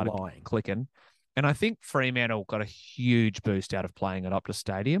they started lying. clicking. And I think Fremantle got a huge boost out of playing at Optus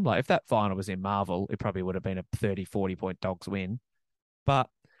Stadium. Like if that final was in Marvel, it probably would have been a 30, 40 point Dogs win. But,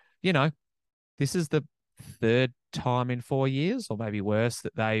 you know, this is the third time in 4 years, or maybe worse,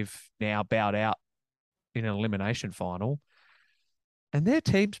 that they've now bowed out in an elimination final. And their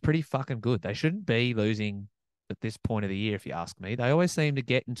team's pretty fucking good. They shouldn't be losing at this point of the year, if you ask me. They always seem to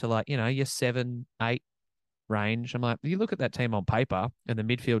get into like, your 7, 8 range. I'm like, you look at that team on paper and the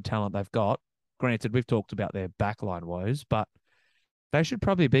midfield talent they've got. Granted, we've talked about their backline woes, but they should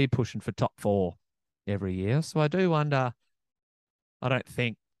probably be pushing for top four every year. So I do wonder. I don't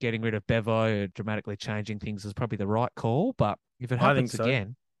think getting rid of Bevo or dramatically changing things is probably the right call, but if it I think happens so.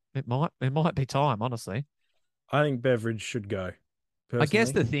 again, it might be time, honestly. I think Beveridge should go. I guess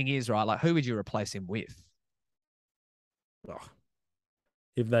Personally, the thing is, right, like who would you replace him with? oh,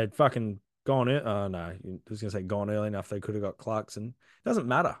 if they'd fucking gone it, oh no, I was gonna say gone early enough, they could have got Clarkson. It doesn't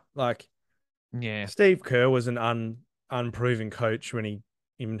matter. Like Yeah, Steve Kerr was an unproven coach when he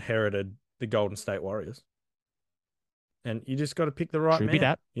inherited the Golden State Warriors, and you just got to pick the right should be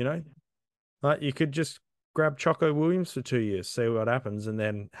man. that. Like you could just grab Choco Williams for 2 years, see what happens, and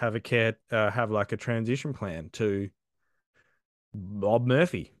then have like a transition plan to Bob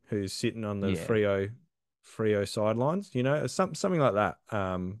Murphy, who's sitting on the Yeah. Frio sidelines. Something like that.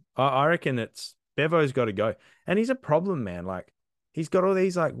 I reckon it's Bevo's got to go, and he's a problem, man. Like he's got all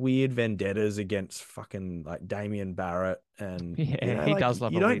these like weird vendettas against fucking like Damien Barrett, and Yeah, he like does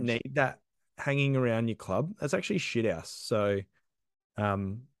love you a don't whinge. need that hanging around your club. That's actually shit house. So,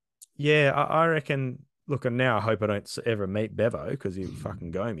 um, yeah, I reckon. Look, and now I hope I don't ever meet Bevo because he'll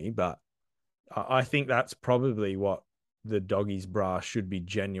fucking go me. But I think that's probably what the doggies brass should be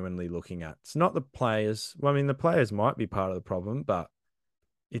genuinely looking at. It's not the players. Well, I mean, the players might be part of the problem, but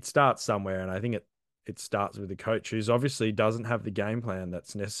it starts somewhere, and I think it starts with the coach, who's obviously doesn't have the game plan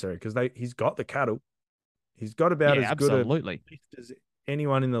that's necessary because he's got the cattle. He's got about Yeah, as good a absolutely. list as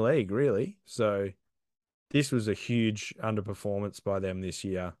anyone in the league, really. So this was a huge underperformance by them this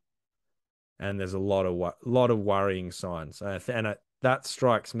year, and there's a lot of worrying signs, that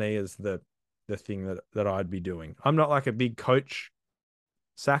strikes me as the thing that I'd be doing. I'm not like a big coach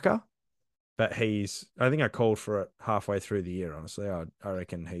Saka, but I think I called for it halfway through the year. Honestly, I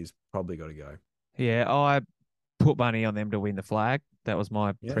reckon he's probably got to go. Yeah, I put money on them to win the flag. That was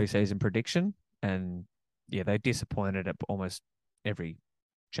my Yeah. preseason prediction. And yeah, they disappointed at almost every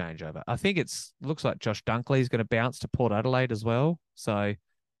changeover. I think it's looks like Josh Dunkley's going to bounce to Port Adelaide as well. So,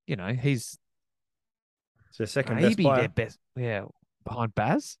 he's It's their second best maybe their player best. Yeah, behind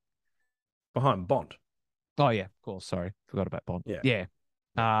Baz. behind Bond. Oh yeah, of course. Sorry, forgot about Bond. Yeah. Yeah.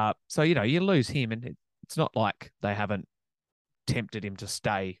 Yeah. So you lose him, and it's not like they haven't tempted him to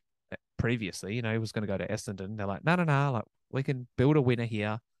stay previously. He was going to go to Essendon. They're like, no, no, no, like we can build a winner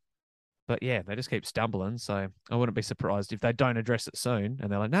here. But yeah, they just keep stumbling. So I wouldn't be surprised if they don't address it soon.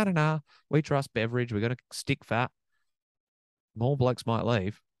 And they're like, no, no, no, we trust Beveridge. We're going to stick fat. More blokes might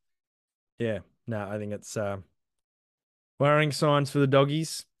leave. Yeah. No, I think it's worrying signs for the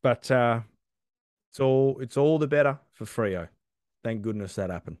doggies, but it's all the better for Frio. Thank goodness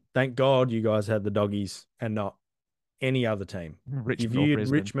that happened. Thank God you guys had the doggies and not any other team. If Richmond or you had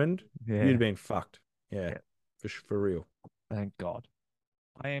Brisbane. Richmond, you'd Yeah. have been fucked. Yeah, Yeah. for real. Thank God.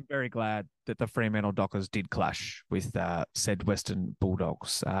 I am very glad that the Fremantle Dockers did clash with said Western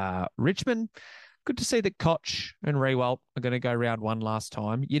Bulldogs. Richmond, good to see that Koch and Rewalt are going to go round one last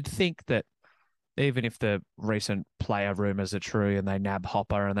time. You'd think that even if the recent player rumours are true and they nab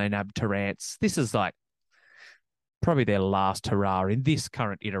Hopper and they nab Terrance, this is like probably their last hurrah in this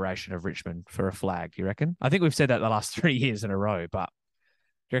current iteration of Richmond for a flag, you reckon? I think we've said that the last 3 years in a row, but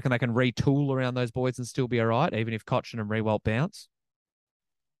do you reckon they can retool around those boys and still be all right, even if Cochin and Rewalt bounce?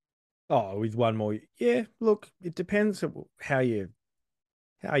 Oh, with one more. Yeah, look, it depends how you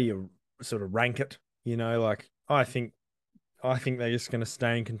sort of rank it. Like I think they're just going to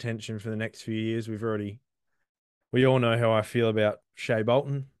stay in contention for the next few years. We all know how I feel about Shea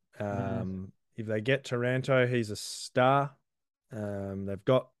Bolton. If they get Taranto, he's a star. They've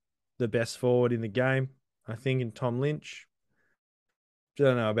got the best forward in the game, I think, in Tom Lynch.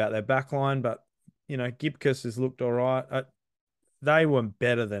 Don't know about their back line, but Gibcus has looked all right. They were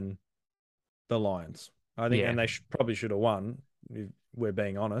better than the Lions, I think, Yeah. and they probably should have won. If we're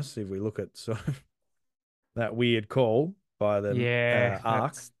being honest, if we look at sort of that weird call by the Yeah,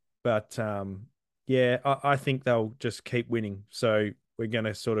 Arc, but yeah, I think they'll just keep winning. So we're going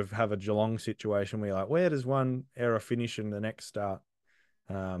to sort of have a Geelong situation where you're like, where does one error finish and the next start?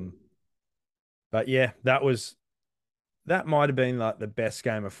 But yeah, that might have been like the best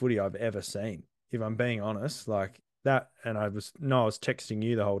game of footy I've ever seen, if I'm being honest. Like that, and I was texting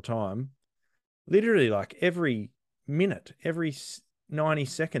you the whole time. Literally, like every minute, every 90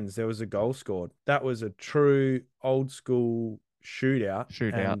 seconds, there was a goal scored. That was a true old school shootout.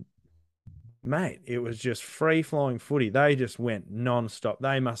 And mate, it was just free flowing footy. They just went non-stop.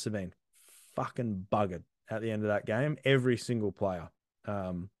 They must have been fucking buggered at the end of that game, every single player.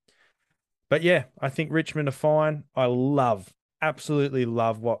 But yeah, I think Richmond are fine. Absolutely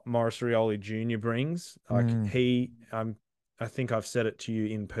love what Maurice Rioli Jr. brings. Like I think I've said it to you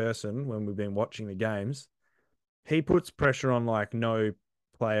in person when we've been watching the games. He puts pressure on like no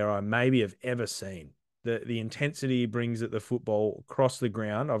player I maybe have ever seen. The intensity he brings at the football across the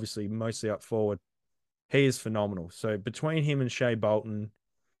ground, obviously mostly up forward, he is phenomenal. So between him and Shea Bolton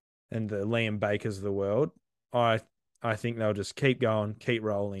and the Liam Bakers of the world, I think they'll just keep going, keep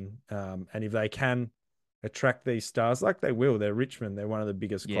rolling. And if they can attract these stars, like they will, they're Richmond. They're one of the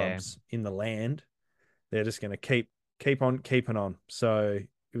biggest clubs in the land. They're just going to keep on keeping on. So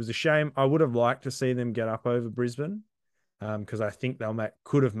it was a shame. I would have liked to see them get up over Brisbane because I think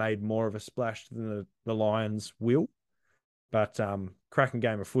could have made more of a splash than the Lions will. But cracking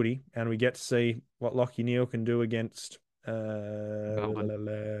game of footy, and we get to see what Lachie Neale can do against the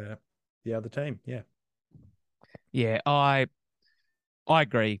other team. Yeah. Yeah, I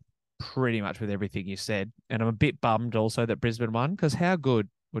agree pretty much with everything you said. And I'm a bit bummed also that Brisbane won because how good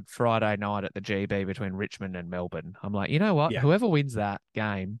would Friday night at the GB between Richmond and Melbourne. I'm like, you know what? Yeah. Whoever wins that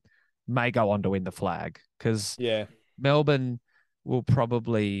game may go on to win the flag because Yeah. Melbourne will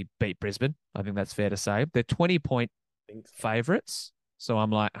probably beat Brisbane. I think that's fair to say. They're 20-point Thanks. favourites. So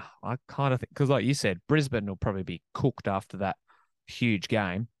I'm like, I kind of think, because like you said, Brisbane will probably be cooked after that huge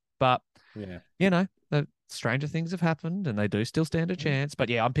game. But, Yeah. the stranger things have happened and they do still stand a chance. But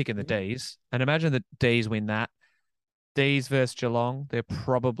yeah, I'm picking the D's. And imagine the D's win that. D's versus Geelong, they're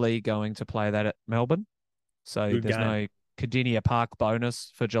probably going to play that at Melbourne. So Good there's game. no Cardinia Park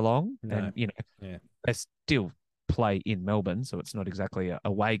bonus for Geelong. No. And, Yeah. they still play in Melbourne, so it's not exactly a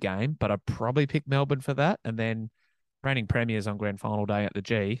away game, but I'd probably pick Melbourne for that. And then reigning premiers on grand final day at the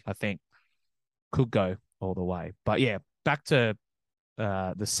G, I think could go all the way. But yeah, back to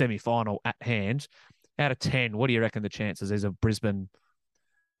the semi-final at hand. Out of 10, what do you reckon the chances is of Brisbane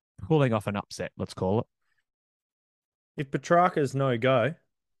pulling off an upset, let's call it? If Petrarca's no go,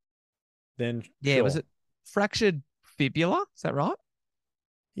 then Yeah, sure. was it fractured fibula? Is that right?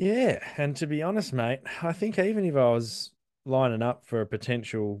 Yeah, and to be honest, mate, I think even if I was lining up for a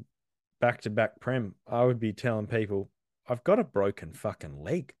potential back-to-back prem, I would be telling people I've got a broken fucking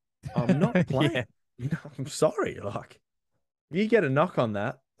leg. I'm not Yeah. playing. I'm sorry. Like, if you get a knock on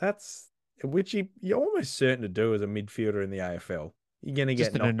that, that's which you're almost certain to do as a midfielder in the AFL. You're going to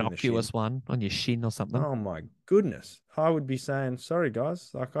Just get an knocked in the shin. innocuous one on your shin or something. Oh my goodness. I would be saying, sorry,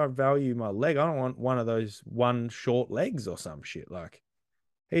 guys. Like, I value my leg. I don't want one of those one short legs or some shit. Like,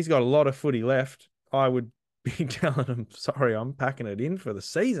 he's got a lot of footy left. I would be telling him, sorry, I'm packing it in for the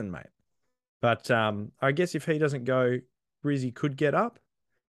season, mate. But I guess if he doesn't go, Brizzy could get up.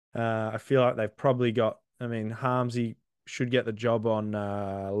 I feel like they've probably got, I mean, Harmsy should get the job on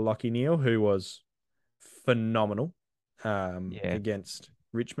Lockie Neal, who was phenomenal Yeah. against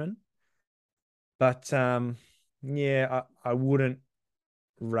Richmond. But yeah, I wouldn't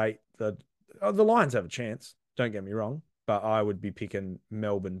rate the Lions have a chance. Don't get me wrong, but I would be picking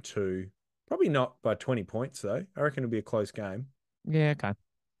Melbourne too. Probably not by 20 points though. I reckon it'll be a close game. Yeah, okay.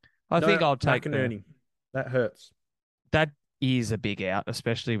 I No think I'll take McInerney. That hurts. that is a big out,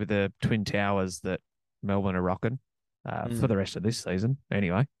 especially with the Twin Towers that Melbourne are rocking for the rest of this season.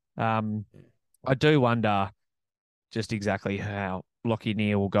 Anyway, I do wonder just exactly how Lockie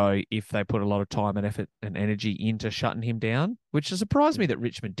Neal will go if they put a lot of time and effort and energy into shutting him down, which has surprised me that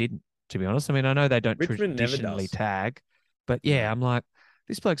Richmond didn't, to be honest. I mean, I know they don't Richmond never traditionally does. tag, but yeah, I'm like,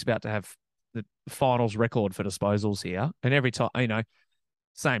 this bloke's about to have the finals record for disposals here. And every time,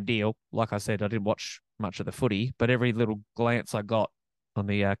 same deal. Like I said, I didn't watch much of the footy, but every little glance I got on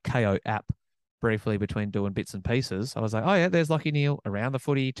the KO app briefly between doing bits and pieces, I was like, oh yeah, there's Lockie Neal around the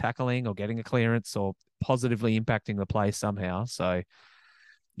footy, tackling or getting a clearance or positively impacting the play somehow. So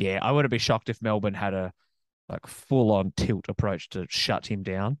yeah, I wouldn't be shocked if Melbourne had a like full on tilt approach to shut him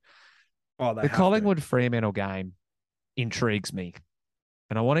down. Oh, they The have to. Collingwood Fremantle game intrigues me.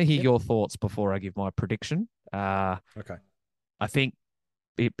 And I want to hear your thoughts before I give my prediction. Okay. I think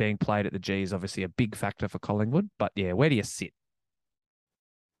it being played at the G is obviously a big factor for Collingwood. But yeah, where do you sit?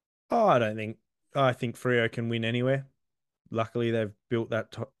 Oh, I think Freo can win anywhere. Luckily, they've built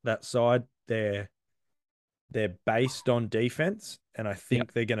that side. They're based on defense, and I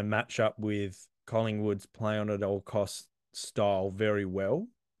think they're going to match up with Collingwood's play on at all costs style very well.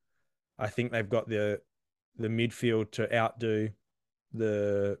 I think they've got the midfield to outdo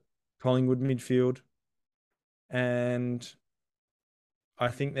the Collingwood midfield, and I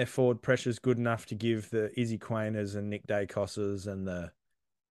think their forward pressure is good enough to give the Izzy Quainers and Nick Dacosses and the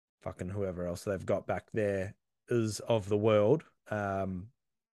fucking whoever else they've got back there is of the world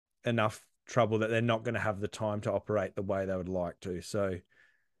enough trouble that they're not going to have the time to operate the way they would like to. So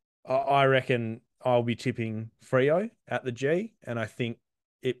I reckon I'll be tipping Freo at the G, and I think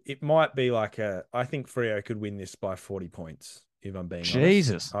it might be like I think Freo could win this by 40 points, if I'm being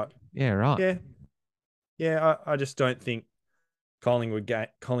Jesus. honest. Yeah, right. Yeah. I just don't think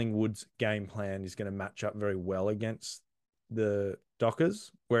Collingwood's game plan is going to match up very well against the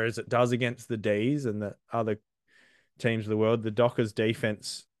Dockers, whereas it does against the D's and the other teams of the world. The Dockers'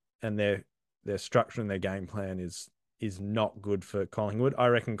 defense and their structure and their game plan is not good for Collingwood. I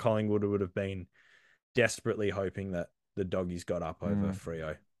reckon Collingwood would have been desperately hoping that the Doggies got up over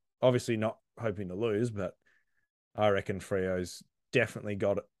Freo. Obviously not hoping to lose, but I reckon Freo's definitely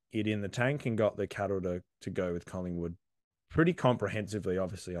got it in the tank and got the cattle to go with Collingwood pretty comprehensively.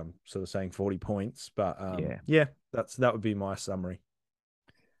 Obviously, I'm sort of saying 40 points, but that would be my summary.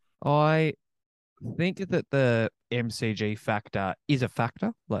 I think that the MCG factor is a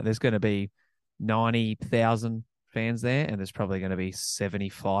factor. Like there's going to be 90,000 fans there, and there's probably going to be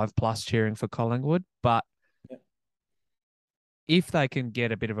 75 plus cheering for Collingwood. But if they can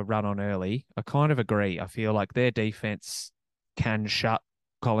get a bit of a run on early, I kind of agree. I feel like their defense can shut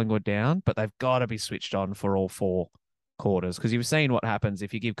Collingwood down, but they've got to be switched on for all 4 quarters because you've seen what happens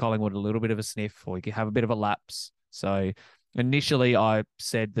if you give Collingwood a little bit of a sniff or you have a bit of a lapse. So initially, I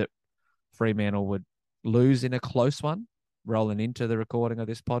said that Fremantle would lose in a close one rolling into the recording of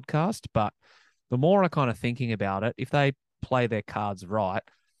this podcast. But the more I kind of thinking about it, if they play their cards right,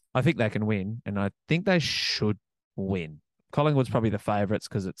 I think they can win. And I think they should win. Collingwood's probably the favourites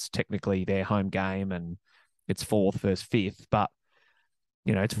because it's technically their home game and it's fourth versus fifth. But,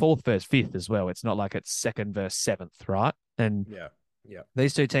 it's fourth versus fifth as well. It's not like it's second versus seventh, right? And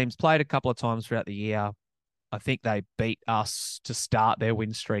these two teams played a couple of times throughout the year. I think they beat us to start their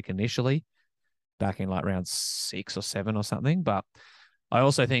win streak initially back in like round 6 or 7 or something. But I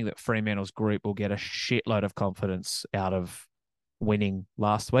also think that Fremantle's group will get a shitload of confidence out of winning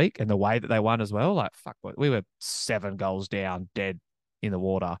last week and the way that they won as well. Like, fuck, we were 7 goals down, dead in the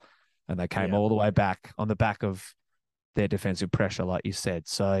water, and they came all the way back on the back of their defensive pressure, like you said.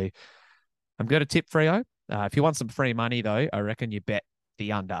 So I'm going to tip Freo. If you want some free money, though, I reckon you bet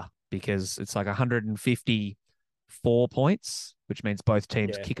the under because it's like 154 points, which means both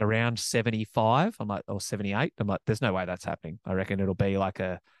teams kick around 75. I'm like, or 78. I'm like, there's no way that's happening. I reckon it'll be like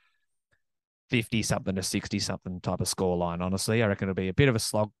a 50-something to 60-something type of scoreline, honestly. I reckon it'll be a bit of a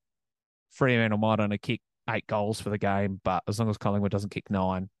slog. Fremantle might only kick 8 goals for the game, but as long as Collingwood doesn't kick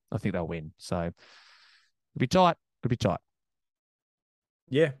 9, I think they'll win. So it'll be tight. It'll be tight.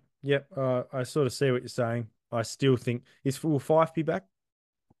 Yeah. Yep. I sort of see what you're saying. I still think, will Fife be back?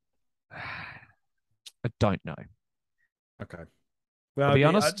 I don't know. Okay. Well, to be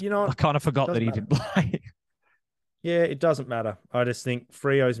honest, I kind of forgot that he didn't play. Yeah, it doesn't matter. I just think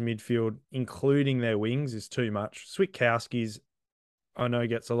Freo's midfield, including their wings, is too much. Switkowski's, I know,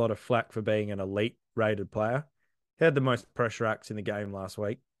 gets a lot of flack for being an elite rated player. He had the most pressure acts in the game last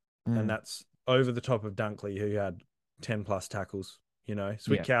week, and that's over the top of Dunkley, who had 10 plus tackles.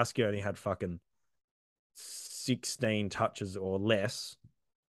 Switkowski only had fucking 16 touches or less.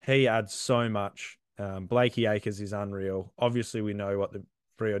 He adds so much. Blakey Acres is unreal. Obviously, we know what the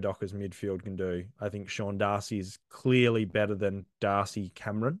Freo Dockers midfield can do. I think Sean Darcy is clearly better than Darcy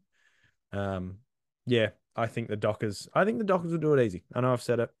Cameron. I think the Dockers will do it easy. I know I've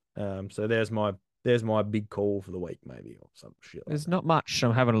said it. So there's my big call for the week, maybe, or some shit. There's not much.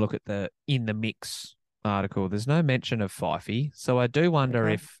 I'm having a look at the In the Mix article. There's no mention of Fifey. So I do wonder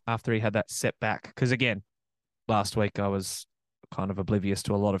if after he had that setback, because again, last week I was kind of oblivious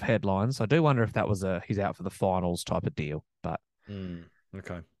to a lot of headlines. I do wonder if that was he's out for the finals type of deal. But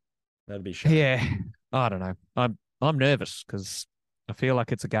okay, that'd be shame. Yeah, I don't know. I'm nervous because I feel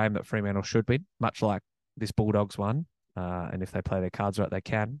like it's a game that Fremantle should win, much like this Bulldogs one. And if they play their cards right, they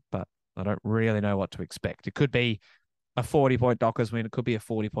can. But I don't really know what to expect. It could be a 40-point Dockers win. It could be a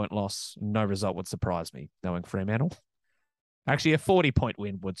 40-point loss. No result would surprise me, knowing Fremantle. Actually, a 40-point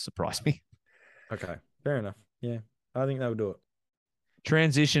win would surprise me. Okay, fair enough. Yeah, I think they would do it.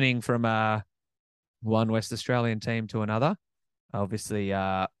 Transitioning from one West Australian team to another, obviously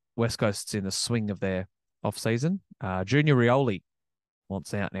West Coast's in the swing of their off-season. Junior Rioli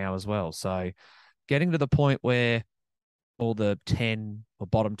wants out now as well. So getting to the point where all the 10 or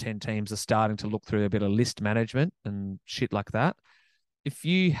bottom 10 teams are starting to look through a bit of list management and shit like that. If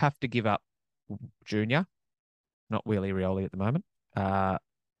you have to give up Junior, not Willie Rioli at the moment,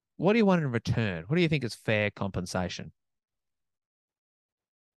 what do you want in return? What do you think is fair compensation?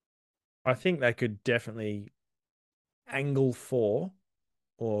 I think they could definitely angle for,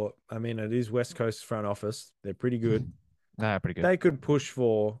 it is West Coast front office. They're pretty good. They're pretty good. They could push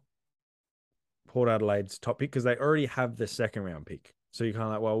for Port Adelaide's top pick because they already have the second round pick. So you're kind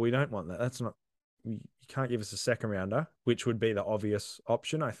of like, well, we don't want that. That's not, you can't give us a second rounder, which would be the obvious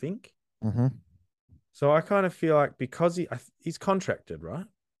option, I think. Mm-hmm. So I kind of feel like because he's contracted, right?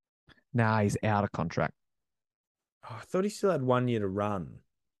 Nah, he's out of contract. Oh, I thought he still had 1 year to run.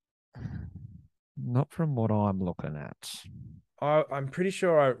 Not from what I'm looking at. I'm pretty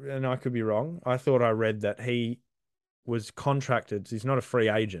sure, and I could be wrong, I thought I read that he was contracted. So he's not a free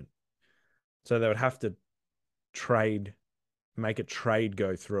agent. So they would have to make a trade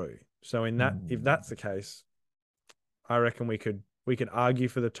go through. So if that's the case, I reckon we could argue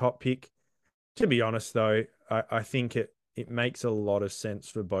for the top pick. To be honest, though, I think it makes a lot of sense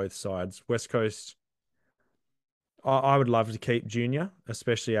for both sides. West Coast, I would love to keep Junior,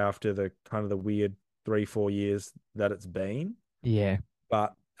 especially after the kind of the weird 3-4 years that it's been. Yeah.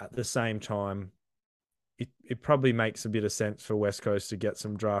 But at the same time, it probably makes a bit of sense for West Coast to get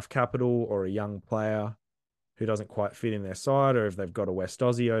some draft capital or a young player who doesn't quite fit in their side, or if they've got a West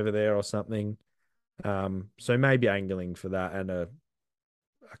Aussie over there or something. So maybe angling for that and a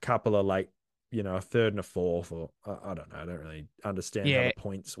couple of late, a third and a fourth, or I don't know. I don't really understand how Yeah. the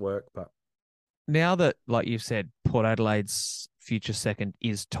points work, but Now that, like you've said, Port Adelaide's future second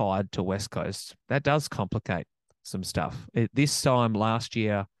is tied to West Coast, that does complicate some stuff. This time last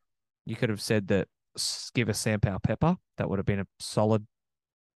year, you could have said that give us Sampao Pepper. That would have been a solid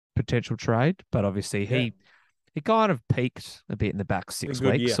potential trade, but obviously yeah, he kind of peaked a bit in the back a 6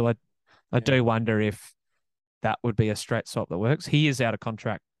 good weeks. year. So I Yeah, do wonder if that would be a straight swap that works. He is out of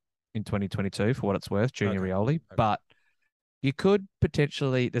contract in 2022 for what it's worth, Junior okay, Rioli, okay. but you could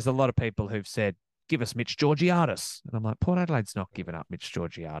potentially. There's a lot of people who've said, "Give us Mitch Georgiadis," and I'm like, Port Adelaide's not giving up Mitch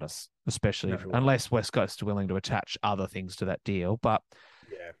Georgiadis, especially No, it won't. unless West Coast are willing to attach other things to that deal. But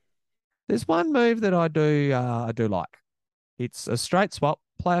Yeah, there's one move that I do like. It's a straight swap,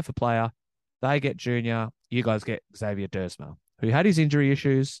 player for player. They get Junior, you guys get Xavier Dersma, who had his injury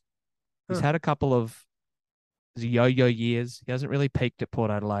issues. He's huh. had a couple of yo-yo years. He hasn't really peaked at Port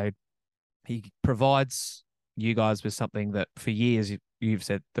Adelaide. He provides you guys with something that for years you've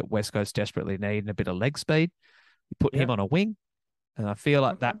said that West Coast desperately need, and a bit of leg speed. You put Yeah, him on a wing, and I feel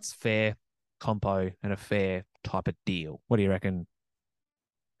like okay. that's fair compo and a fair type of deal. What do you reckon?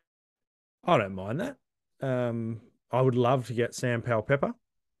 I don't mind that. Um, I would love to get Sam Powell Pepper.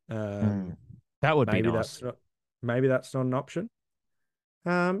 Mm, Um, that would be maybe nice. that's not maybe that's not an option.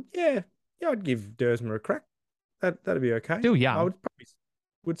 Yeah, yeah, I'd give Dersma a crack. That'd be okay. Still I young.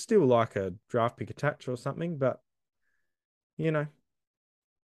 would still like a draft pick attach or something, but you know,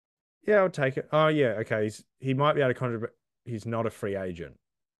 yeah, I'll take it. Oh yeah, okay. He might be able to contract, but he's not a free agent.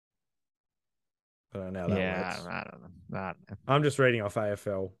 I don't know how that Yeah, works. I don't know. I don't know. I'm just reading off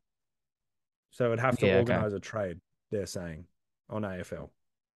AFL, so it'd have to Yeah, okay. organize a trade. They're saying on AFL,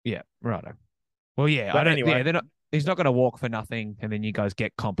 Yeah, righto. Well, yeah, I but don't. Yeah, anyway, they're not. He's not going to walk for nothing, and then you guys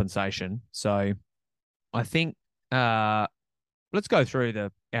get compensation. So I think uh, let's go through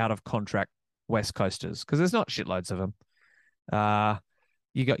the out of contract West Coasters because there's not shitloads of them. Uh,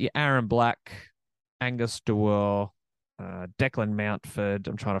 you got your Aaron Black, Angus Dewar, Declan Mountford.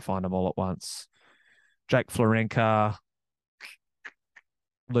 I'm trying to find them all at once. Jake Florenka,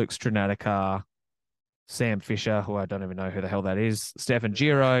 Luke Stranatica, Sam Fisher, who I don't even know who the hell that is, Stefan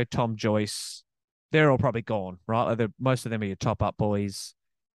Giro, Tom Joyce. They're all probably gone, right? Like most of them are your top up boys.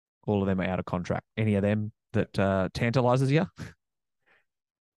 All of them are out of contract. Any of them that tantalizes you?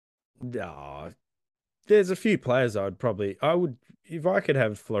 no, there's a few players I would if I could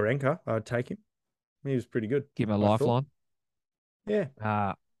have Florenka, I'd take him. He was pretty good, Give him a I thought. lifeline. Yeah,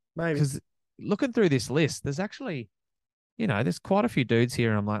 Uh, maybe. because looking through this list, there's actually, there's quite a few dudes here,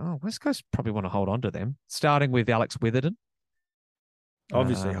 and I'm like, oh, West Coast probably want to hold on to them. Starting with Alex Witherden.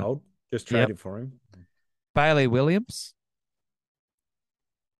 Obviously Uh, hold. Just yep. traded for him. Bailey Williams.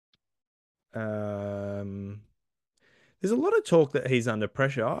 Um, there's a lot of talk that he's under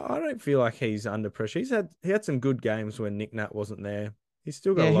pressure. I don't feel like he's under pressure. He had some good games when Nick Nat wasn't there. He's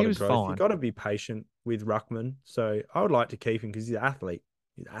still got Yeah, a he lot of was growth. You fine. got to be patient with Ruckman. So I would like to keep him because he's an athlete.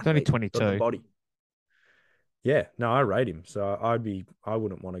 He's an He's only athlete. He's got the 22. body. Yeah, no, I rate him. So I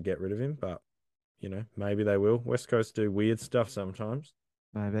wouldn't want to get rid of him, but maybe they will. West Coast do weird stuff sometimes.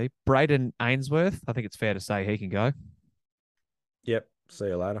 Maybe. Braden Ainsworth. I think it's fair to say he can go. Yep. See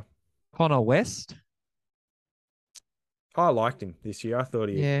you later. Connor West. I liked him this year. I thought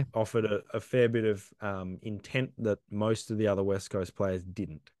he Yeah. offered a fair bit of intent that most of the other West Coast players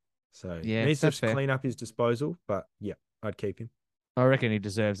didn't. So Yeah, needs that's to fair. clean up his disposal, but yeah, I'd keep him. I reckon he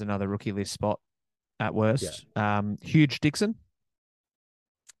deserves another rookie list spot at Yeah, worst. Huge Dixon.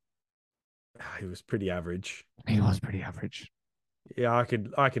 he was pretty average. He was pretty average. Yeah, I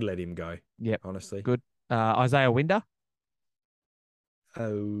could let him go. Yep. Honestly. Good. Isaiah Winder.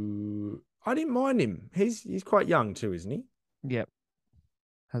 Oh, I didn't mind him. He's quite young too, isn't he? Yep.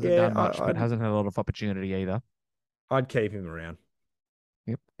 Hasn't Yeah, done much, but hasn't had a lot of opportunity either. I'd keep him around.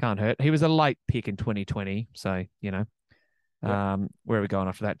 Yep. Can't hurt. He was a late pick in 2020. So, Yep. where are we going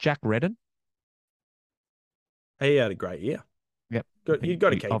after that? Jack Redden. He had a great year. Yep. You've got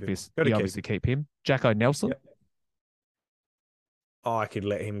to keep him. Got to You keep obviously him. keep him. Jacko Nelson. Yep. Oh, I could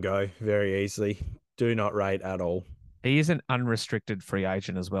let him go very easily. Do not rate at all. He is an unrestricted free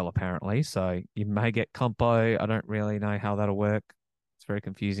agent as well, apparently. So you may get compo. I don't really know how that'll work. It's very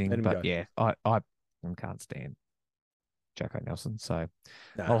confusing. Let him But go. yeah, I can't stand Jacko Nelson. So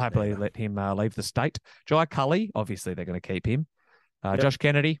No, I'll happily neither. let him leave the state. Jai Cully, obviously they're going to keep him. Yep. Josh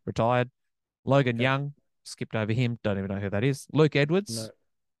Kennedy, retired. Logan Okay. Young, skipped over him. Don't even know who that is. Luke Edwards.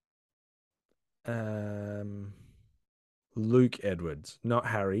 No. Luke Edwards, not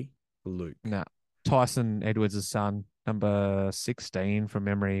Harry. Luke. No. Tyson Edwards' son, number 16 from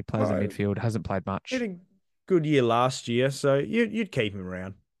memory, plays in midfield, hasn't played much. He had a good year last year, so you'd keep him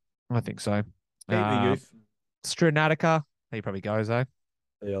around. I think so. Keep the youth. Stranatica, he probably goes though.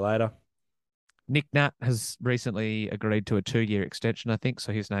 See you later. Nick Nat has recently agreed to a 2-year extension, I think,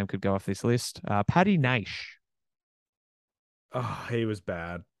 so his name could go off this list. Paddy Nash. Oh, he was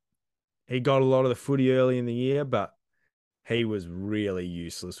bad. He got a lot of the footy early in the year, but he was really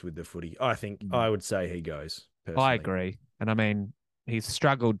useless with the footy. I would say he goes, personally. I agree. And I mean, he's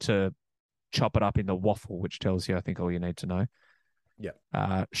struggled to chop it up in the waffle, which tells you, I think, all you need to know.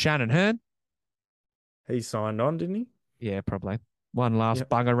 Yeah. Shannon Hearn. He signed on, didn't he? Yeah, probably. One last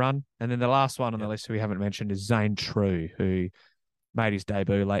bugger run. And then the last one on the list we haven't mentioned is Zane True, who made his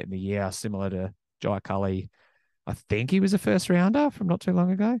debut late in the year, similar to Jai Cully. I think he was a first rounder from not too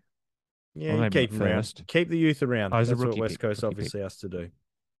long ago. Yeah, you keep him around. Keep the youth around. That's what West Coast obviously has to do.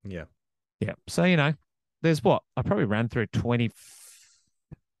 Yeah. Yeah. So, there's what? I probably ran through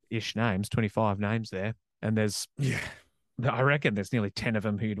 20-ish names, 25 names there. And I reckon there's nearly 10 of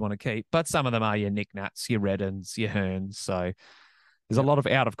them who you'd want to keep. But some of them are your Nick Nats, your Reddens, your Hearns. So there's a lot of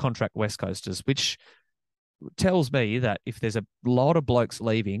out-of-contract West Coasters, which tells me that if there's a lot of blokes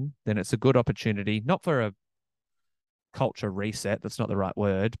leaving, then it's a good opportunity, not for a culture reset, that's not the right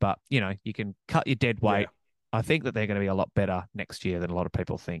word, but you can cut your dead weight. I think that they're going to be a lot better next year than a lot of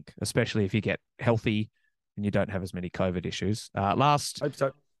people think, especially if you get healthy and you don't have as many COVID issues. Last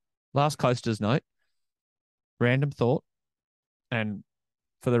Coasters note, random thought, and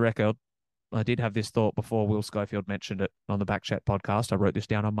for the record, I did have this thought before Will Schofield mentioned it on the Backchat podcast. I wrote this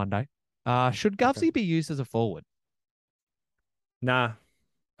down on Monday. Should Govsy be used as a forward? Nah,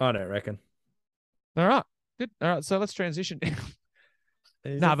 I don't reckon. All right. Good. All right, so let's transition.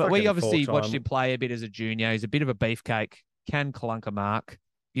 But we obviously watched him play a bit as a junior. He's a bit of a beefcake, can clunker mark.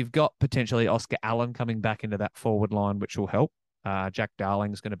 You've got potentially Oscar Allen coming back into that forward line, which will help. Jack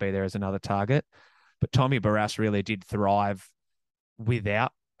Darling's going to be there as another target. But Tommy Barrass really did thrive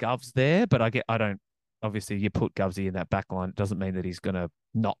without Govs there. But obviously you put Govsy in that back line. It doesn't mean that he's going to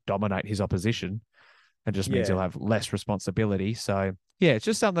not dominate his opposition. It just means he'll have less responsibility. So, it's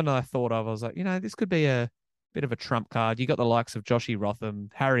just something I thought of. I was like, this could be a bit of a trump card. You got the likes of Joshy Rotham,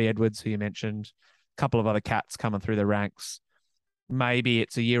 Harry Edwards, who you mentioned, a couple of other cats coming through the ranks. Maybe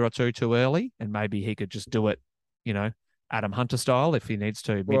it's a year or two too early, and maybe he could just do it, Adam Hunter style if he needs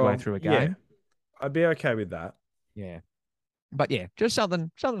to midway through a game. Yeah, I'd be okay with that. Yeah. But just something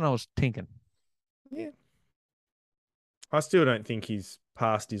I was thinking. Yeah. I still don't think he's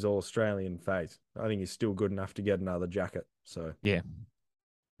past his All-Australian phase. I think he's still good enough to get another jacket. So yeah.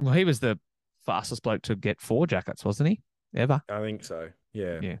 Well, he was the fastest bloke to get 4 jackets, wasn't he? Ever? I think so.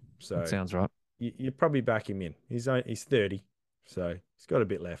 Yeah. Yeah. So that sounds right. You probably back him in. He's 30, so he's got a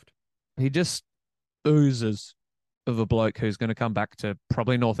bit left. He just oozes of a bloke who's going to come back to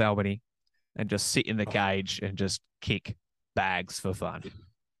probably North Albany and just sit in the cage and just kick bags for fun.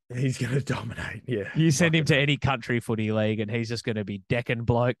 He's going to dominate. Yeah. You send him to any country footy league and he's just going to be decking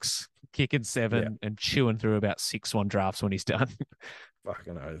blokes, kicking 7 and chewing through about 6-1 drafts when he's done.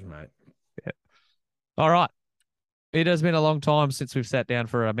 Fucking oath, mate. Yeah. All right. It has been a long time since we've sat down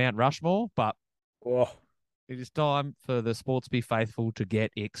for a Mount Rushmore, but it is time for the Sports Be Faithful to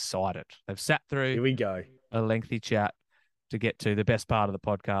get excited. They've sat through Here we go. A lengthy chat to get to the best part of the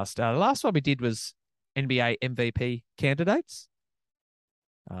podcast. The last one we did was NBA MVP candidates.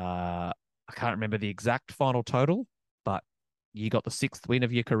 I can't remember the exact final total, but you got the 6th win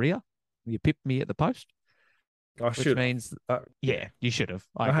of your career. You pipped me at the post. Which means, you should have.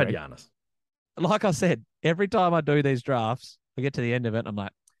 I had Giannis. Like I said, every time I do these drafts, I get to the end of it, and I'm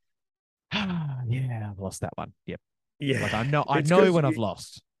like, I've lost that one. Yep. Yeah. Like I know when I've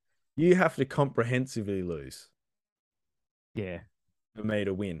lost. You have to comprehensively lose. Yeah. For me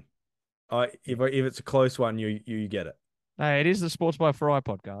to win. If it's a close one, you get it. Hey, it is the Sports by Fry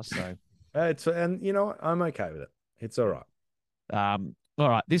podcast, so and you know what? I'm okay with it. It's all right. All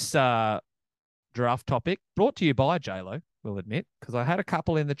right. This draft topic brought to you by JLo, we'll admit, because I had a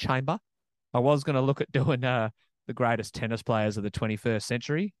couple in the chamber. I was going to look at doing the greatest tennis players of the 21st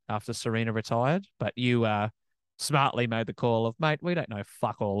century after Serena retired, but you smartly made the call of, mate, we don't know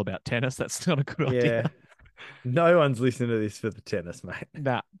fuck all about tennis. That's not a good idea. No one's listening to this for the tennis, mate.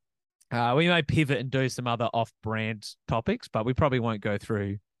 Nah. We may pivot and do some other off-brand topics, but we probably won't go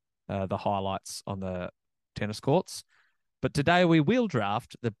through the highlights on the tennis courts. But today we will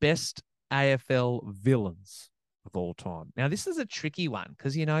draft the best AFL villains of all time. Now, this is a tricky one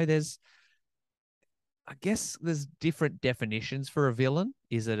because, there's different definitions for a villain.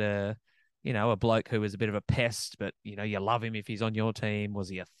 Is it a bloke who is a bit of a pest, but, you love him if he's on your team? Was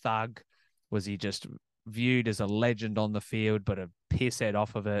he a thug? Was he just viewed as a legend on the field, but a pisshead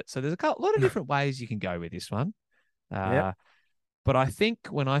off of it? So there's a lot of different ways you can go with this one. Yeah. But I think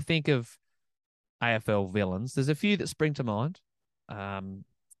when I think of AFL villains, there's a few that spring to mind. And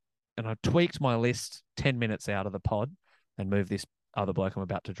I tweaked my list 10 minutes out of the pod and moved this other bloke I'm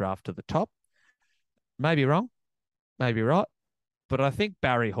about to draft to the top. Maybe wrong, maybe right. But I think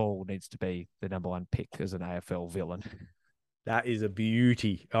Barry Hall needs to be the number one pick as an AFL villain. That is a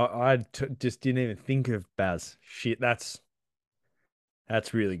beauty. I just didn't even think of Baz. Shit, that's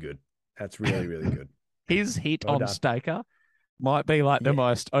really good. That's really, really good. His hit Well on done. Staker might be like the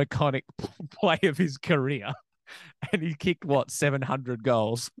most iconic play of his career. And he kicked, 700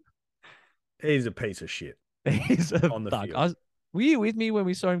 goals? He's a piece of shit. He's a on the thug. field. Were you with me when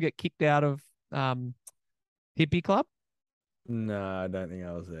we saw him get kicked out of Hippie Club? No, I don't think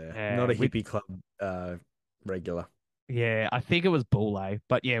I was there. Yeah, Not a hippie club regular. Yeah, I think it was Boule.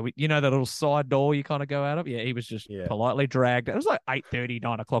 But yeah, you know that little side door you kind of go out of? Yeah, he was just politely dragged. It was like 8:30,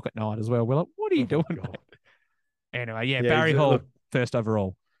 9 o'clock at night as well. We're like, what are you doing? Anyway, yeah, Barry Hall, first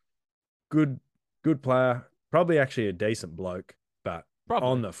overall. Good player. Probably actually a decent bloke, but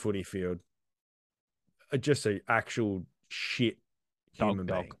on the footy field, just an actual shit human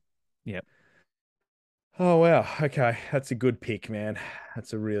being. Yep. Oh, wow. Okay. That's a good pick, man.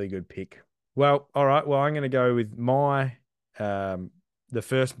 That's a really good pick. Well, all right. Well, I'm going to go with my the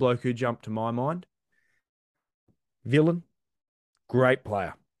first bloke who jumped to my mind. Villain. Great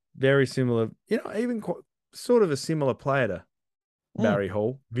player. Very similar, even sort of a similar player to Barry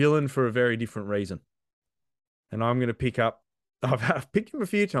Hall. Villain for a very different reason. And I'm going to pick up, I've picked him a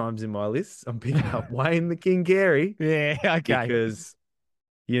few times in my list. I'm picking up Wayne the King Carey. Yeah, okay. Because,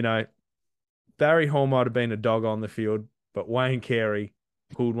 Barry Hall might have been a dog on the field, but Wayne Carey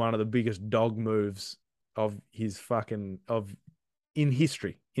pulled one of the biggest dog moves of his in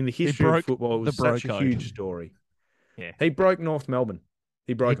history. In the history of football, it was such a huge story. Yeah. He broke North Melbourne.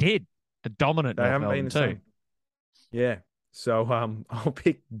 He did. A dominant North Melbourne too. Yeah. So I'll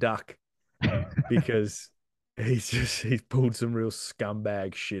pick Duck because he's pulled some real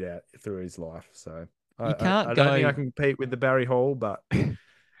scumbag shit out through his life. So I don't think I can compete with the Barry Hall, but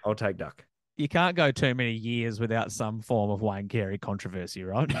I'll take Duck. You can't go too many years without some form of Wayne Carey controversy,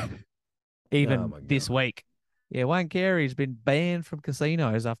 right? Even this week. Yeah, Wayne Carey's been banned from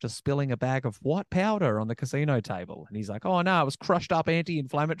casinos after spilling a bag of white powder on the casino table. And he's like, oh, no, it was crushed up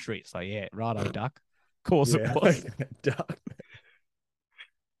anti-inflammatory. So, yeah, righto, Duck. Of course it was. Duck.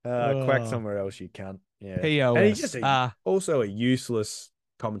 Quack somewhere else, you can't. Yeah. POS. And he's just also a useless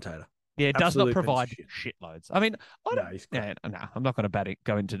commentator. Yeah, it does not provide shitloads. I mean, no, I'm not going to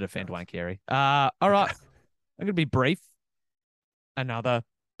go in to defend Wayne Carey. All right. I'm going to be brief. Another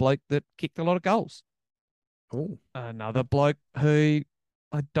bloke that kicked a lot of goals. Ooh. Another bloke who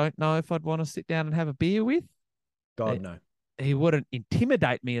I don't know if I'd want to sit down and have a beer with. God, no. He wouldn't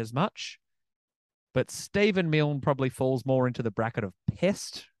intimidate me as much. But Stephen Milne probably falls more into the bracket of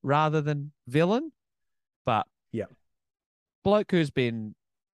pest rather than villain. But yeah, bloke who's been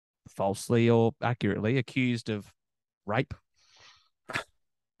falsely or accurately accused of rape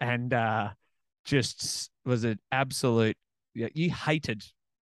and just was an absolute, you hated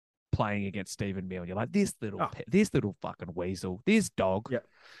playing against Stephen Milne. You're like, this little fucking weasel, this dog.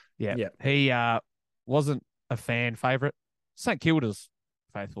 Yeah. He wasn't a fan favourite. St Kilda's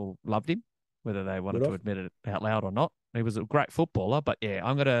faithful loved him, whether they wanted to admit it out loud or not. He was a great footballer, but yeah,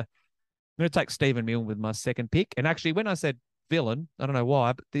 I'm gonna take Stephen Milne with my second pick. And actually, when I said villain, I don't know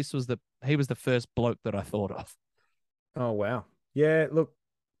why, but he was the first bloke that I thought of. Oh wow, yeah. Look,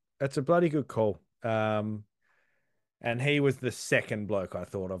 that's a bloody good call. And he was the second bloke I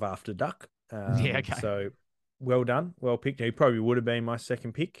thought of after Duck. Yeah, okay. So well done, well picked. He probably would have been my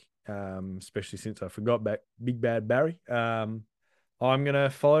second pick, especially since I forgot back Big Bad Barry. I'm gonna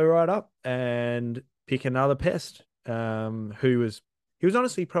follow right up and pick another pest. He was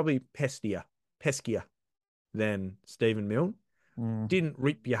honestly probably peskier than Stephen Milne. Didn't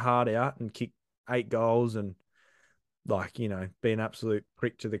rip your heart out and kick 8 goals and be an absolute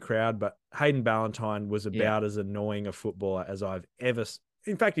prick to the crowd. But Hayden Ballantyne was about as annoying a footballer as I've ever.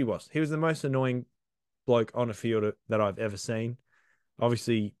 In fact, he was. He was the most annoying bloke on a field that I've ever seen.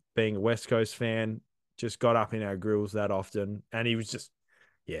 Obviously, being a West Coast fan, just got up in our grills that often, and he was just,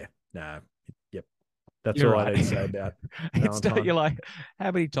 That's You're all right. I need to say about Valentine. You're like, how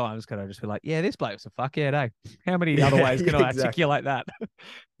many times can I just be like, yeah, this bloke's a fuckhead, eh? How many other ways can I articulate that?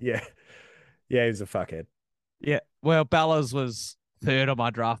 Yeah, he's a fuckhead. Yeah, well, Ballas was third on my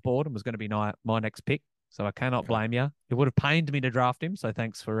draft board and was going to be my next pick, so I cannot blame you. It would have pained me to draft him, so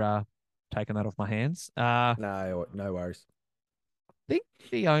thanks for taking that off my hands. No worries. think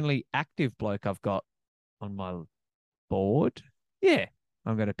the only active bloke I've got on my board. Yeah,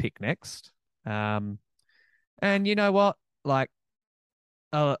 I'm going to pick next. And you know what? Like,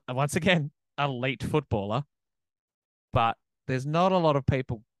 once again, elite footballer, but there's not a lot of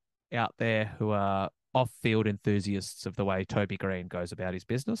people out there who are off-field enthusiasts of the way Toby Green goes about his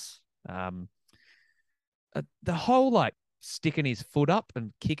business. The whole like sticking his foot up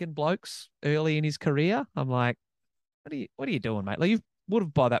and kicking blokes early in his career, I'm like, what are you doing, mate? Like you would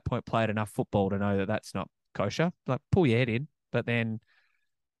have by that point played enough football to know that that's not kosher. Like pull your head in, but then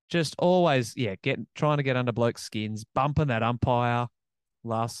just always, trying to get under blokes' skins, bumping that umpire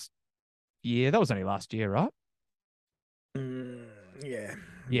last year. That was only last year, right? Yeah.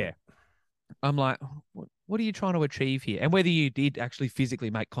 Yeah. I'm like, what are you trying to achieve here? And whether you did actually physically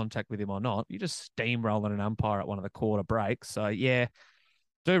make contact with him or not, you're just steamrolling an umpire at one of the quarter breaks. So, yeah,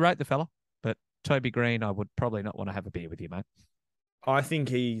 do rate the fella. But Toby Green, I would probably not want to have a beer with you, mate. I think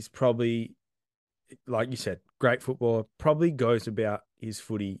he's probably, like you said, great footballer, probably goes about his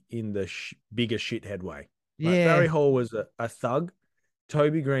footy in the bigger shithead way. Like Yeah. Barry Hall was a thug.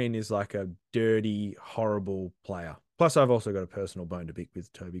 Toby Green is like a dirty, horrible player. Plus, I've also got a personal bone to pick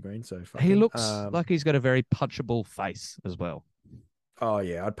with Toby Green. So he looks like he's got a very punchable face as well. Oh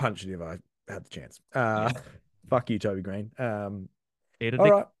yeah, I'd punch it if I had the chance. Fuck you, Toby Green. All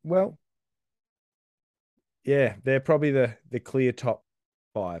right, well, yeah, they're probably the clear top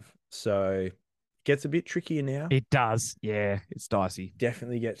 5. So it gets a bit trickier now. It does. Yeah, it's dicey.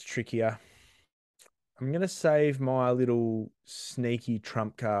 Definitely gets trickier. I'm gonna save my little sneaky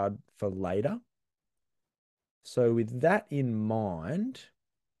trump card for later. So with that in mind,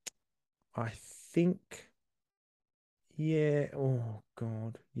 I think, yeah. Oh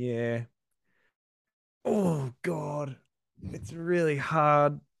God, yeah. Oh God, it's really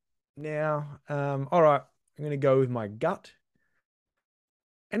hard now. All right, I'm gonna go with my gut,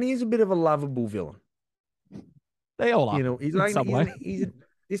 and he's a bit of a lovable villain. They all are. You know, he's like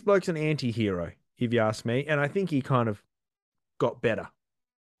this bloke's an anti-hero, if you ask me, and I think he kind of got better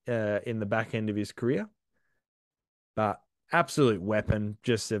in the back end of his career. But absolute weapon,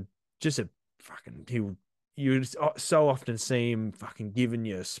 just a fucking you so often see him fucking giving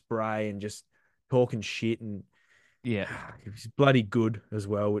you a spray and just talking shit, and yeah, he's bloody good as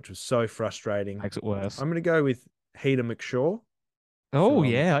well, which was so frustrating. Makes it worse. I'm gonna go with Heater McShaw. Oh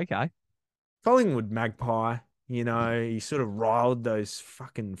yeah, okay. Collingwood Magpie. You know, he sort of riled those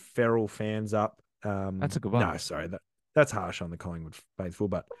fucking feral fans up. That's a good one. No, sorry, that's harsh on the Collingwood faithful,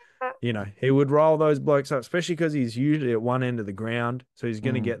 but you know, he would roll those blokes up, especially because he's usually at one end of the ground. So he's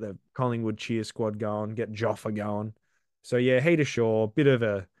going to get the Collingwood cheer squad going, get Joffa going. So yeah, Heater Shaw, bit of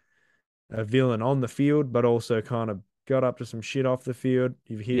a villain on the field, but also kind of got up to some shit off the field.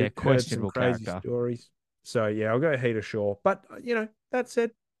 You've heard some crazy stories. So yeah, I'll go Heater Shaw. But you know, that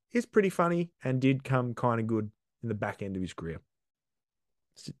said, he's pretty funny and did come kind of good in the back end of his career.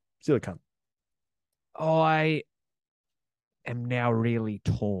 Still a cunt. I am now really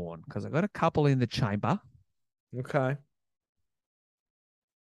torn because I've got a couple in the chamber. Okay.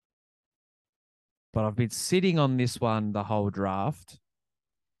 But I've been sitting on this one the whole draft.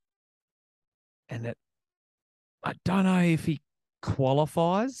 And I don't know if he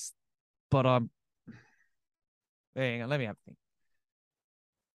qualifies, but hang on, let me have a think.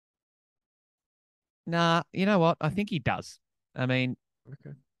 Nah, you know what? I think he does. I mean,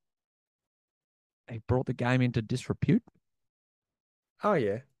 okay. He brought the game into disrepute. Oh,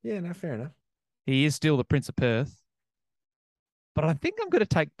 yeah. Yeah, no, fair enough. He is still the Prince of Perth. But I think I'm going to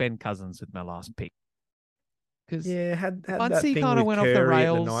take Ben Cousins with my last pick. Because had once that he thing kind of with went Curry off the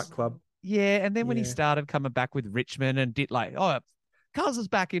rails. At the nightclub. Yeah, and then when he started coming back with Richmond and did Cousins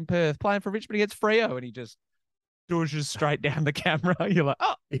back in Perth playing for Richmond against Freo, and he just douches straight down the camera. You're like,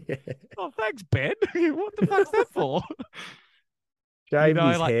 oh, thanks, Ben. What the fuck's that for? Shaved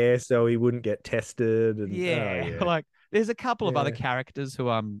his hair so he wouldn't get tested. And, like there's a couple of other characters who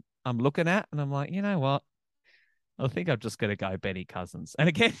I'm looking at, and I'm like, you know what? I think I'm just going to go Benny Cousins. And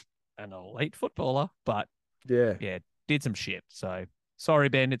again, an elite footballer, but did some shit. So sorry,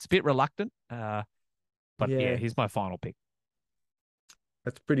 Ben. It's a bit reluctant, but he's my final pick.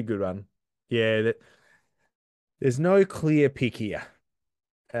 That's a pretty good one. Yeah, there's no clear pick here.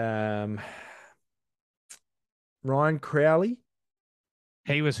 Ryan Crowley.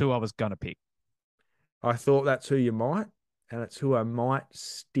 He was who I was going to pick. I thought that's who you might, and it's who I might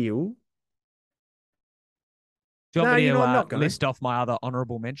steal. Do you want me to list off my other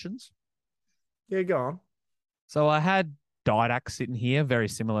honourable mentions? Yeah, go on. So I had Didac sitting here, very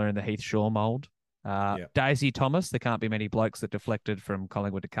similar in the Heath Shaw mould. Daisy Thomas, there can't be many blokes that deflected from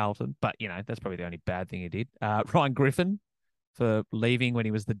Collingwood to Carlton, but, you know, that's probably the only bad thing he did. Ryan Griffin, for leaving when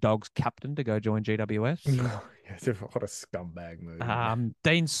he was the Dogs captain to go join GWS. What a scumbag move.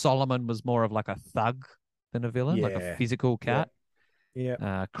 Dean Solomon was more of like a thug than a villain, like a physical cat.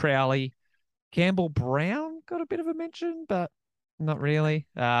 Yeah. Crowley. Campbell Brown got a bit of a mention, but not really.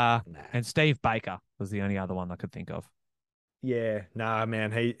 And Steve Baker was the only other one I could think of. Yeah, nah,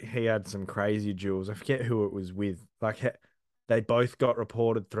 man, he had some crazy duels. I forget who it was with. Like they both got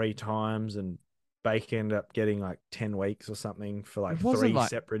reported 3 times, and Baker ended up getting like 10 weeks or something for like 3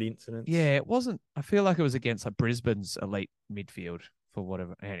 separate incidents. Yeah, it wasn't. I feel like it was against like Brisbane's elite midfield for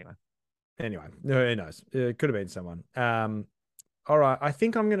whatever. Anyway, who knows? It could have been someone. All right, I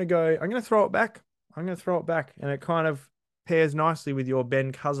think I'm gonna throw it back. I'm gonna throw it back, and it kind of pairs nicely with your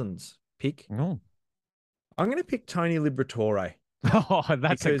Ben Cousins pick. Oh. I'm gonna pick Tony Liberatore. Oh,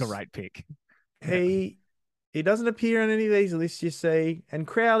 that's a great pick. He doesn't appear on any of these lists you see, and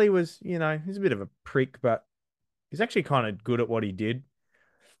Crowley was, he's a bit of a prick, but he's actually kind of good at what he did.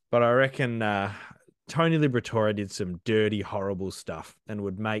 But I reckon Tony Liberatore did some dirty, horrible stuff and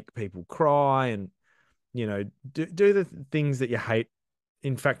would make people cry and do the things that you hate.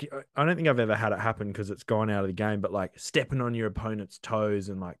 In fact, I don't think I've ever had it happen because it's gone out of the game, but like stepping on your opponent's toes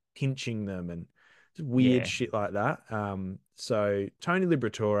and like pinching them and just weird shit like that. So Tony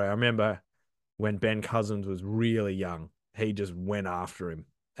Liberatore, I remember when Ben Cousins was really young, he just went after him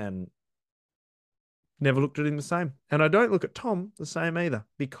and never looked at him the same. And I don't look at Tom the same either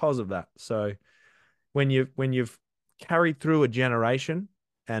because of that. So when you've carried through a generation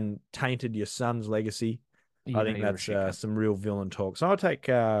and tainted your son's legacy, I think that's some real villain talk. So I'll take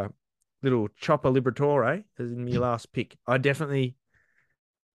little Chopper Liberatore as in my last pick. I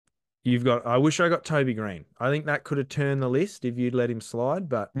wish I got Toby Green. I think that could have turned the list if you'd let him slide,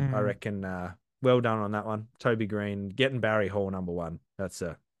 but I reckon well done on that one. Toby Green getting Barry Hall number 1. That's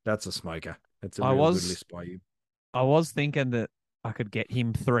a smoker. That's a good list by you. I was thinking that I could get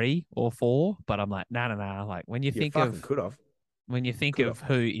him 3 or 4, but I'm like, no. Like when you think of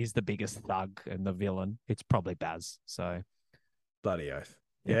who is the biggest thug and the villain, it's probably Baz. So bloody oath.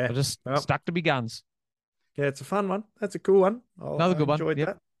 Yeah. I just stuck to me guns. Yeah, it's a fun one. That's a cool one. Another good one. Enjoyed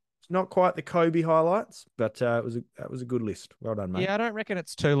that. It's not quite the Kobe highlights, but that was a good list. Well done, mate. Yeah, I don't reckon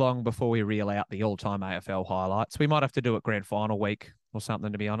it's too long before we reel out the all-time AFL highlights. We might have to do it grand final week or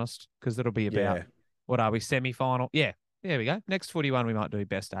something, to be honest, because it'll be about, what are we, semi-final? Yeah, there we go. Next footy one, we might do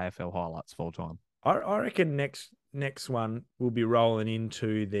best AFL highlights full time. I reckon next one we'll be rolling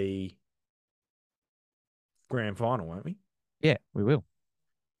into the grand final, won't we? Yeah, we will.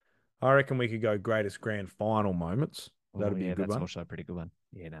 I reckon we could go greatest grand final moments. That'd be a good one. That's also a pretty good one.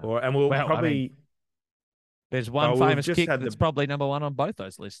 Yeah, no. We'll probably. There's one famous kick that's probably number 1 on both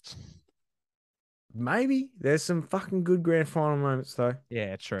those lists. Maybe there's some fucking good grand final moments though.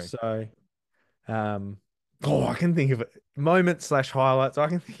 Yeah, true. So, I can think of it. Moments / highlights. I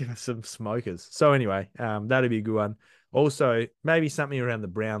can think of some smokers. So anyway, that'd be a good one. Also, maybe something around the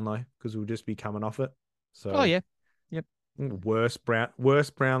Brownlow because we'll just be coming off it. So. Yep. Worst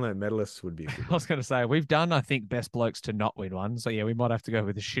Brownlow medalists would be. I was going to say we've done, I think, best blokes to not win one. So yeah, we might have to go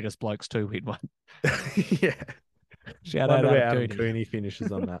with the shittest blokes to win one. Yeah. Shout out Adam Cooney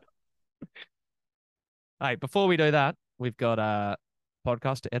finishes on that. Hey, before we do that, we've got a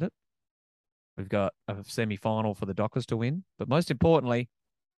podcast to edit. We've got a semi-final for the Dockers to win, but most importantly,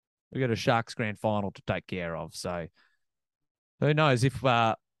 we've got a Sharks grand final to take care of. So who knows if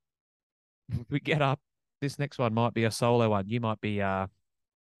we get up. This next one might be a solo one. You might be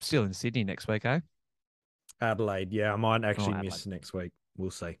still in Sydney next week, eh? Adelaide, yeah. I might actually miss next week. We'll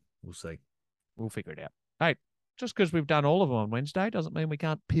see. We'll figure it out. Hey, just because we've done all of them on Wednesday doesn't mean we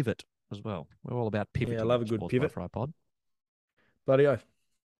can't pivot as well. We're all about pivoting. Yeah, I love a good pivot. Fry Pod. Bloody oath.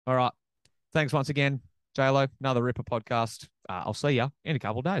 All right. Thanks once again, JLo. Another Ripper podcast. I'll see you in a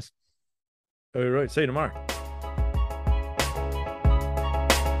couple of days. All right. See you tomorrow.